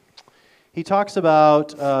couple. He talks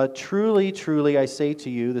about, truly, truly, I say to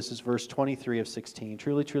you, this is verse 23 of 16,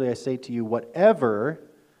 truly, truly, I say to you, whatever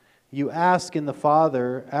you ask of the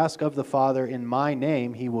Father in my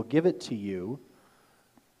name, he will give it to you.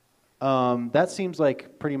 That seems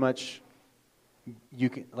like pretty much, you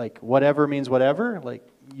can, like, whatever means whatever, like,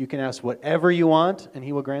 you can ask whatever you want and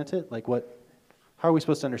he will grant it. Like, how are we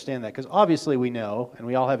supposed to understand that? Because obviously we know, and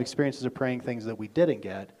we all have experiences of praying things that we didn't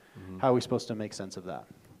get. Mm-hmm. How are we supposed to make sense of that?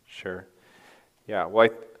 Sure. Yeah, well, I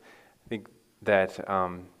think that,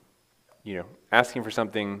 asking for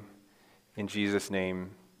something in Jesus'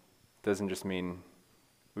 name doesn't just mean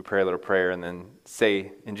we pray a little prayer and then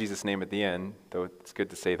say in Jesus' name at the end, though it's good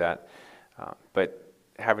to say that, but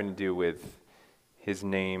having to do with his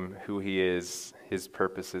name, who he is, his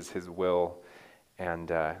purposes, his will,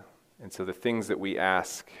 and so the things that we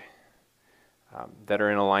ask that are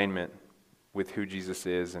in alignment with who Jesus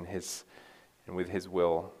is and with his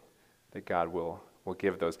will, that God will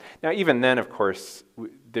give those. Now, even then, of course,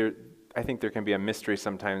 I think there can be a mystery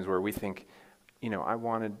sometimes where we think, I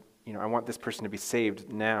want this person to be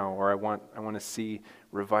saved now, or I want to see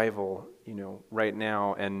revival, right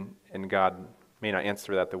now, and God may not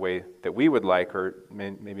answer that the way that we would like, or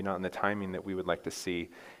maybe not in the timing that we would like to see,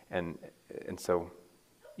 and so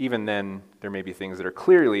even then, there may be things that are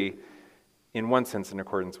clearly, in one sense, in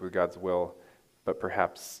accordance with God's will, but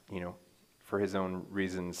perhaps, for his own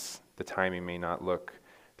reasons, the timing may not look,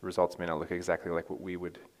 the results may not look exactly like what we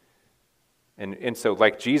would. And so,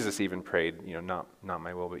 like Jesus even prayed, not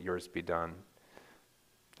my will, but yours be done.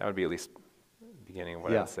 That would be at least the beginning of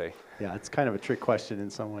what I'd say. Yeah, it's kind of a trick question in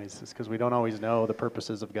some ways, it's because we don't always know the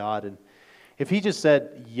purposes of God. And if he just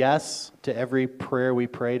said yes to every prayer we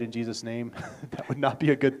prayed in Jesus' name, that would not be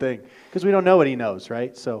a good thing, because we don't know what he knows,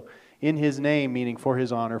 right? So in his name, meaning for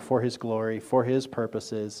his honor, for his glory, for his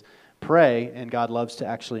purposes, pray, and God loves to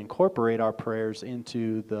actually incorporate our prayers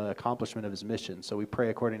into the accomplishment of his mission. So we pray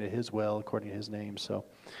according to his will, according to his name. So,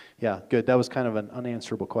 yeah, good. That was kind of an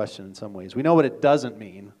unanswerable question in some ways. We know what it doesn't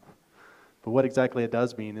mean, but what exactly it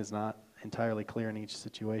does mean is not entirely clear in each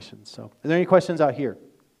situation. So, are there any questions out here?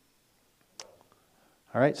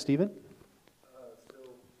 All right, Stephen?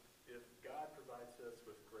 So if God provides us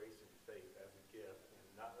with grace and faith as a gift and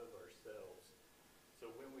not of ourselves,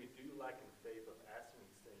 so when we do lack in faith of asking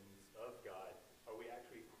these things of God, are we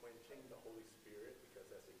actually quenching the Holy Spirit because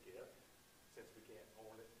that's a gift, since we can't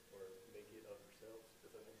own it or make it of ourselves?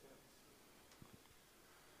 Does that make sense?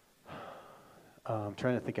 I'm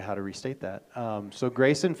trying to think of how to restate that. So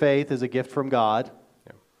grace and faith is a gift from God.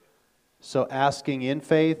 Yeah. So asking in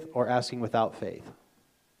faith or asking without faith?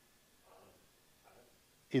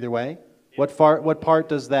 Either way? What part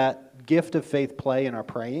does that gift of faith play in our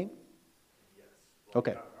praying? Yes.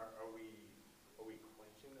 Okay. Are we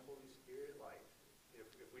quenching the Holy Spirit? Like, if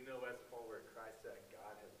we know as a follower of Christ that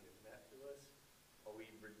God has given that to us, are we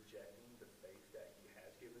rejecting the faith that He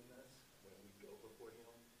has given us when we go before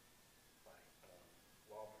Him? Like,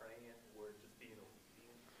 while praying, or just being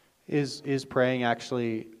obedient? Is praying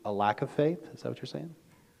actually a lack of faith? Is that what you're saying?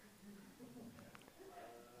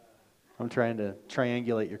 I'm trying to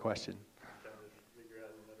triangulate your question. Trying to figure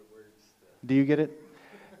out another words. Do you get it?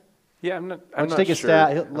 Yeah, I'm not. Why I'm don't you not take a sure. stab.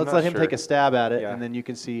 I'm Let's not let him sure. take a stab at it, Yeah. and then you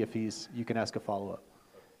can see if you can ask a follow-up.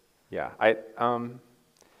 Yeah,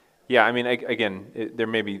 yeah. I mean,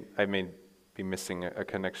 I may be missing a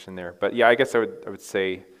connection there, but yeah, I guess I would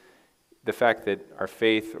say the fact that our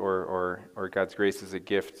faith or God's grace is a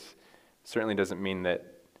gift certainly doesn't mean that,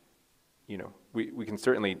 we can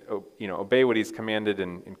certainly obey what He's commanded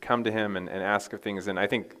and come to Him and ask of things, and I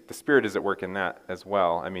think the Spirit is at work in that as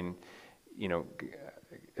well. I mean,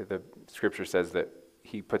 the Scripture says that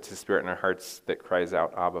He puts His Spirit in our hearts that cries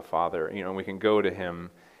out, Abba, Father. And we can go to Him,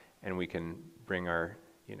 and we can bring our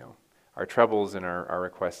troubles and our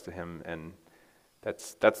requests to Him, and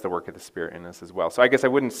that's the work of the Spirit in us as well. So I guess I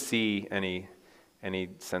wouldn't see any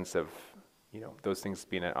sense of those things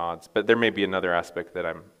being at odds, but there may be another aspect that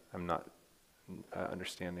I'm not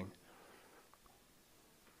understanding.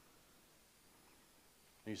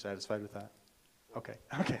 Are you satisfied with that? Okay.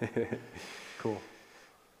 Cool.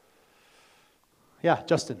 Yeah,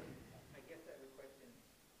 Justin. I guess I have a question.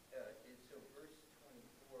 So verse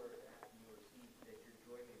 24, asking you receive that your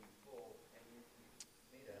joy may be full, and you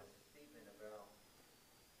made a statement about,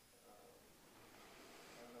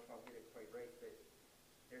 I don't know if I'll get it quite right, but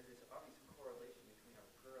there's this obvious correlation between our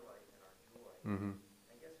prayer life and our joy. Mm-hmm.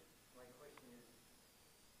 I guess my question is,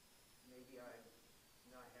 maybe I'm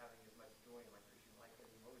not having as much joy in my Christian life. I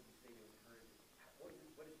mean, what would you say to encourage? What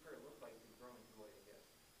does prayer look like to grow in joy, I guess?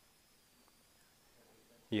 Does that make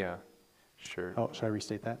sense? Yeah, sure. Oh, should I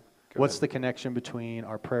restate that? Go What's ahead. the connection between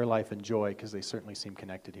our prayer life and joy? Because they certainly seem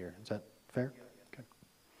connected here. Is that fair? Okay.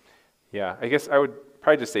 Yeah, I guess I would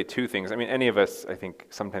probably just say two things. I mean, any of us, I think,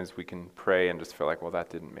 sometimes we can pray and just feel like, well, that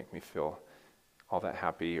didn't make me feel all that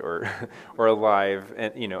happy or or alive,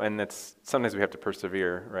 and and that's sometimes we have to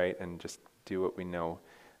persevere, right, and just do what we know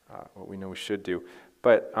we should do.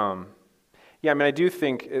 But yeah, I mean, I do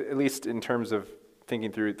think, at least in terms of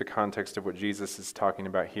thinking through the context of what Jesus is talking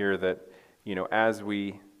about here, that as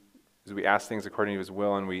we ask things according to His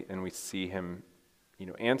will, and we see Him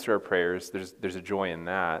answer our prayers, there's a joy in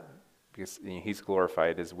that, because He's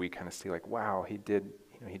glorified as we kind of see, like, wow, He did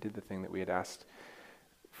the thing that we had asked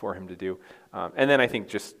for Him to do. And then I think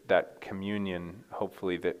just that communion,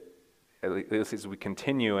 hopefully, that at least as we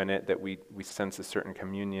continue in it, that we sense a certain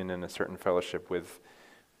communion and a certain fellowship with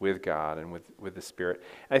God and with the Spirit.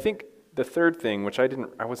 And I think the third thing, which I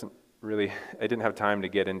didn't have time to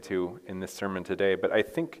get into in this sermon today, but I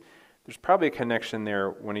think there's probably a connection there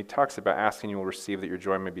when He talks about asking, you will receive, that your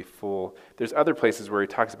joy may be full. There's other places where He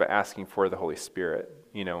talks about asking for the Holy Spirit.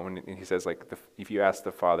 When He says, like, if you ask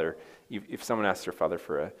the Father, if someone asks their Father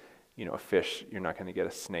for a fish, you're not going to get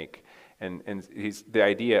a snake. And He's the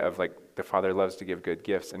idea of, like, the Father loves to give good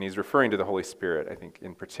gifts, and He's referring to the Holy Spirit, I think,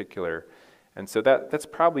 in particular. And so that's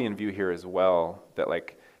probably in view here as well, that,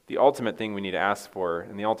 like, the ultimate thing we need to ask for,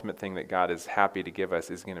 and the ultimate thing that God is happy to give us,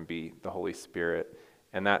 is going to be the Holy Spirit.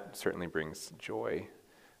 And that certainly brings joy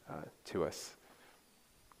to us.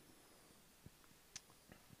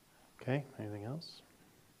 Okay, anything else?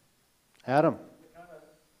 Adam. To kind of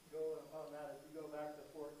go upon that, if you go back to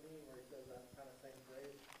 14, where he says that kind of same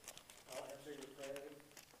phrase, I'll answer your prayers.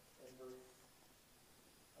 In verse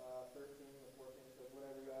 13 and 14, it says,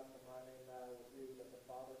 whatever you ask in my name, that I will do, that the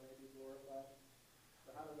Father may be glorified.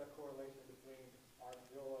 So how does that correlation between our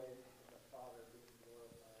joy and the Father being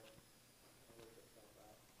glorified work itself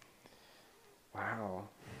out? Wow.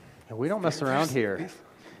 We don't mess around here.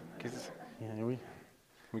 Let's Yeah,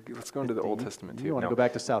 go into the Old Testament too. You want to No. go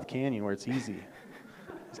back to South Canyon where it's easy.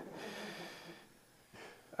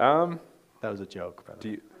 That was a joke, by the Do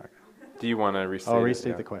way. you, Do you want to restate? I'll it?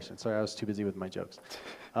 restate Yeah. the question. Sorry, I was too busy with my jokes.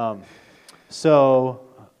 Oh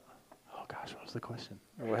gosh, what was the question?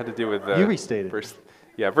 Well, it had to do with You restated. verse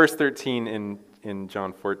 13 in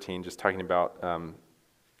John 14, just talking about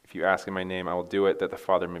if you ask in my name, I will do it, that the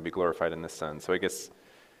Father may be glorified in the Son. So I guess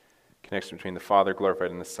connection between the Father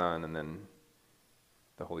glorified in the Son and then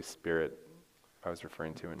the Holy Spirit I was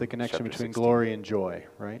referring to in The connection chapter between 16. glory and joy,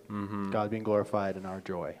 right? Mm-hmm. God being glorified in our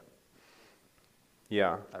joy.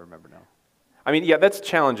 Yeah. I remember now. I mean, yeah, that's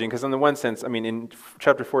challenging because in the one sense, I mean, in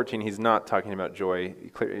chapter 14, he's not talking about joy.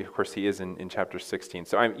 Of course, he is in chapter 16.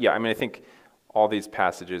 So, I think all these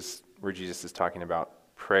passages where Jesus is talking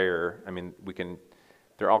about prayer, I mean,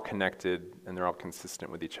 they're all connected and they're all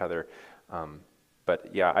consistent with each other.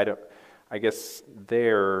 But yeah, I guess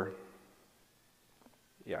the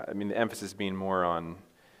emphasis being more on,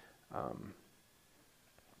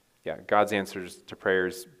 God's answers to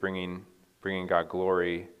prayers, bringing God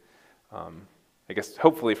glory. I guess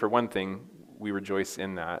hopefully for one thing, we rejoice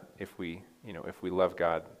in that. If we love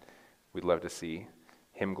God, we'd love to see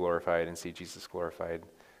Him glorified and see Jesus glorified.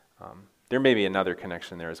 There may be another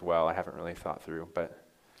connection there as well. I haven't really thought through, but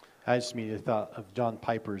I just immediately thought of John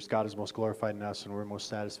Piper's God is most glorified in us and we're most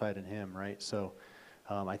satisfied in Him, right? So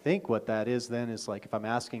I think what that is then is like if I'm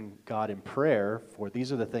asking God in prayer for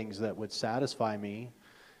these are the things that would satisfy me,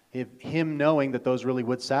 if Him knowing that those really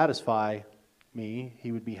would satisfy me,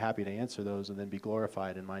 He would be happy to answer those and then be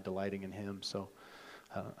glorified in my delighting in Him. So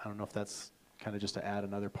I don't know if that's kind of just to add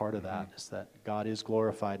another part of that, is that God is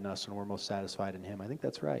glorified in us and we're most satisfied in Him. I think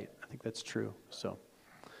that's right. I think that's true. So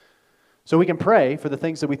we can pray for the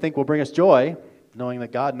things that we think will bring us joy, knowing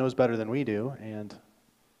that God knows better than we do, and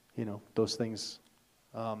those things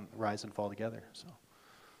rise and fall together. So,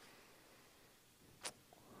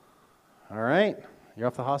 all right, you're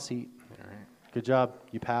off the hot seat. all right. Good job,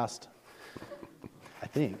 you passed. I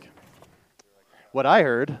think. What I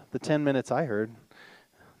heard, the 10 minutes I heard,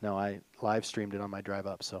 no, I live streamed it on my drive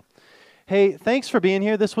up. So, hey, thanks for being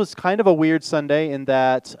here. This was kind of a weird Sunday in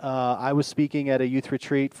that I was speaking at a youth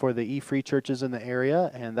retreat for the E-Free churches in the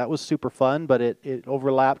area, and that was super fun, but it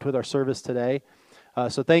overlapped with our service today.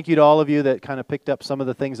 So thank you to all of you that kind of picked up some of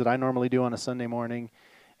the things that I normally do on a Sunday morning.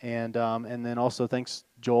 And then also thanks,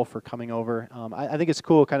 Joel, for coming over. I think it's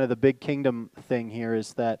cool, kind of the big kingdom thing here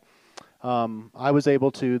is that I was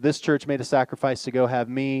able to, this church made a sacrifice to go have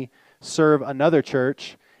me serve another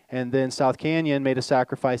church, and then South Canyon made a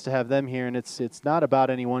sacrifice to have them here, and it's not about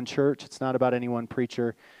any one church, it's not about any one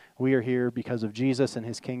preacher. We are here because of Jesus and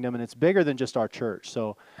His kingdom, and it's bigger than just our church.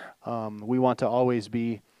 So we want to always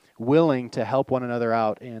be willing to help one another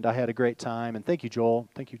out, and I had a great time. And thank you, Joel.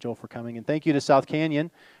 Thank you, Joel, for coming, and thank you to South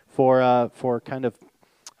Canyon for kind of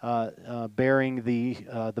bearing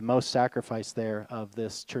the most sacrifice there of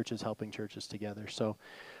this churches helping churches together. So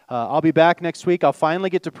I'll be back next week. I'll finally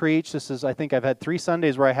get to preach. I think I've had 3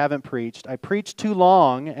 Sundays where I haven't preached. I preached too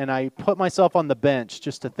long, and I put myself on the bench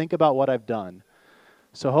just to think about what I've done.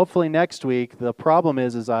 So hopefully next week, the problem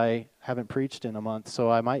is I haven't preached in a month,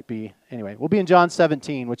 so I might be, anyway, we'll be in John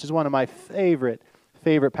 17, which is one of my favorite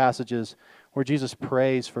passages where Jesus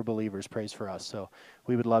prays for believers, prays for us. So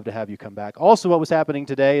we would love to have you come back. Also, what was happening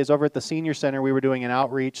today is over at the Senior Center, we were doing an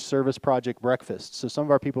outreach service project breakfast. So some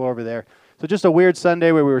of our people are over there. So just a weird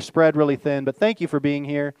Sunday where we were spread really thin, but thank you for being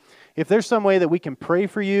here. If there's some way that we can pray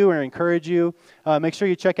for you or encourage you, make sure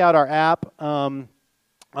you check out our app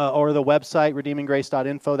or the website,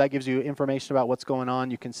 redeeminggrace.info. That gives you information about what's going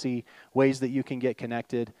on. You can see ways that you can get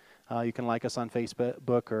connected. You can like us on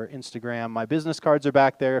Facebook or Instagram. My business cards are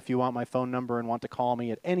back there if you want my phone number and want to call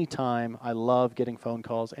me at any time. I love getting phone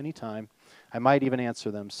calls anytime. I might even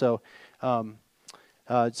answer them. So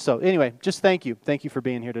anyway, just thank you. Thank you for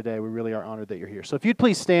being here today. We really are honored that you're here. So if you'd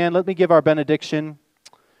please stand, let me give our benediction.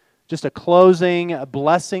 Just a closing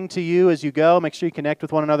blessing to you as you go. Make sure you connect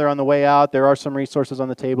with one another on the way out. There are some resources on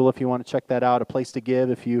the table if you want to check that out, a place to give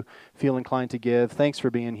if you feel inclined to give. Thanks for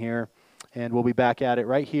being here. And we'll be back at it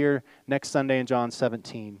right here next Sunday in John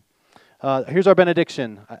 17. Here's our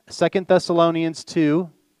benediction. 2 Thessalonians 2,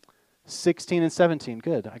 16 and 17.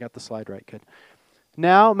 Good. I got the slide right. Good.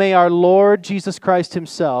 Now may our Lord Jesus Christ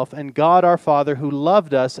Himself and God our Father, who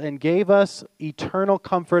loved us and gave us eternal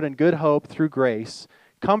comfort and good hope through grace,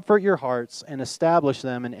 comfort your hearts and establish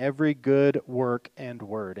them in every good work and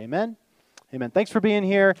word. Amen? Amen. Thanks for being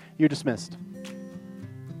here. You're dismissed.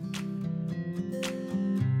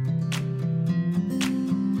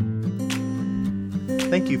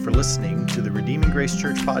 Thank you for listening to the Redeeming Grace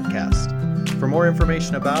Church podcast. For more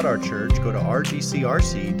information about our church, go to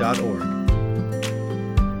rgcrc.org.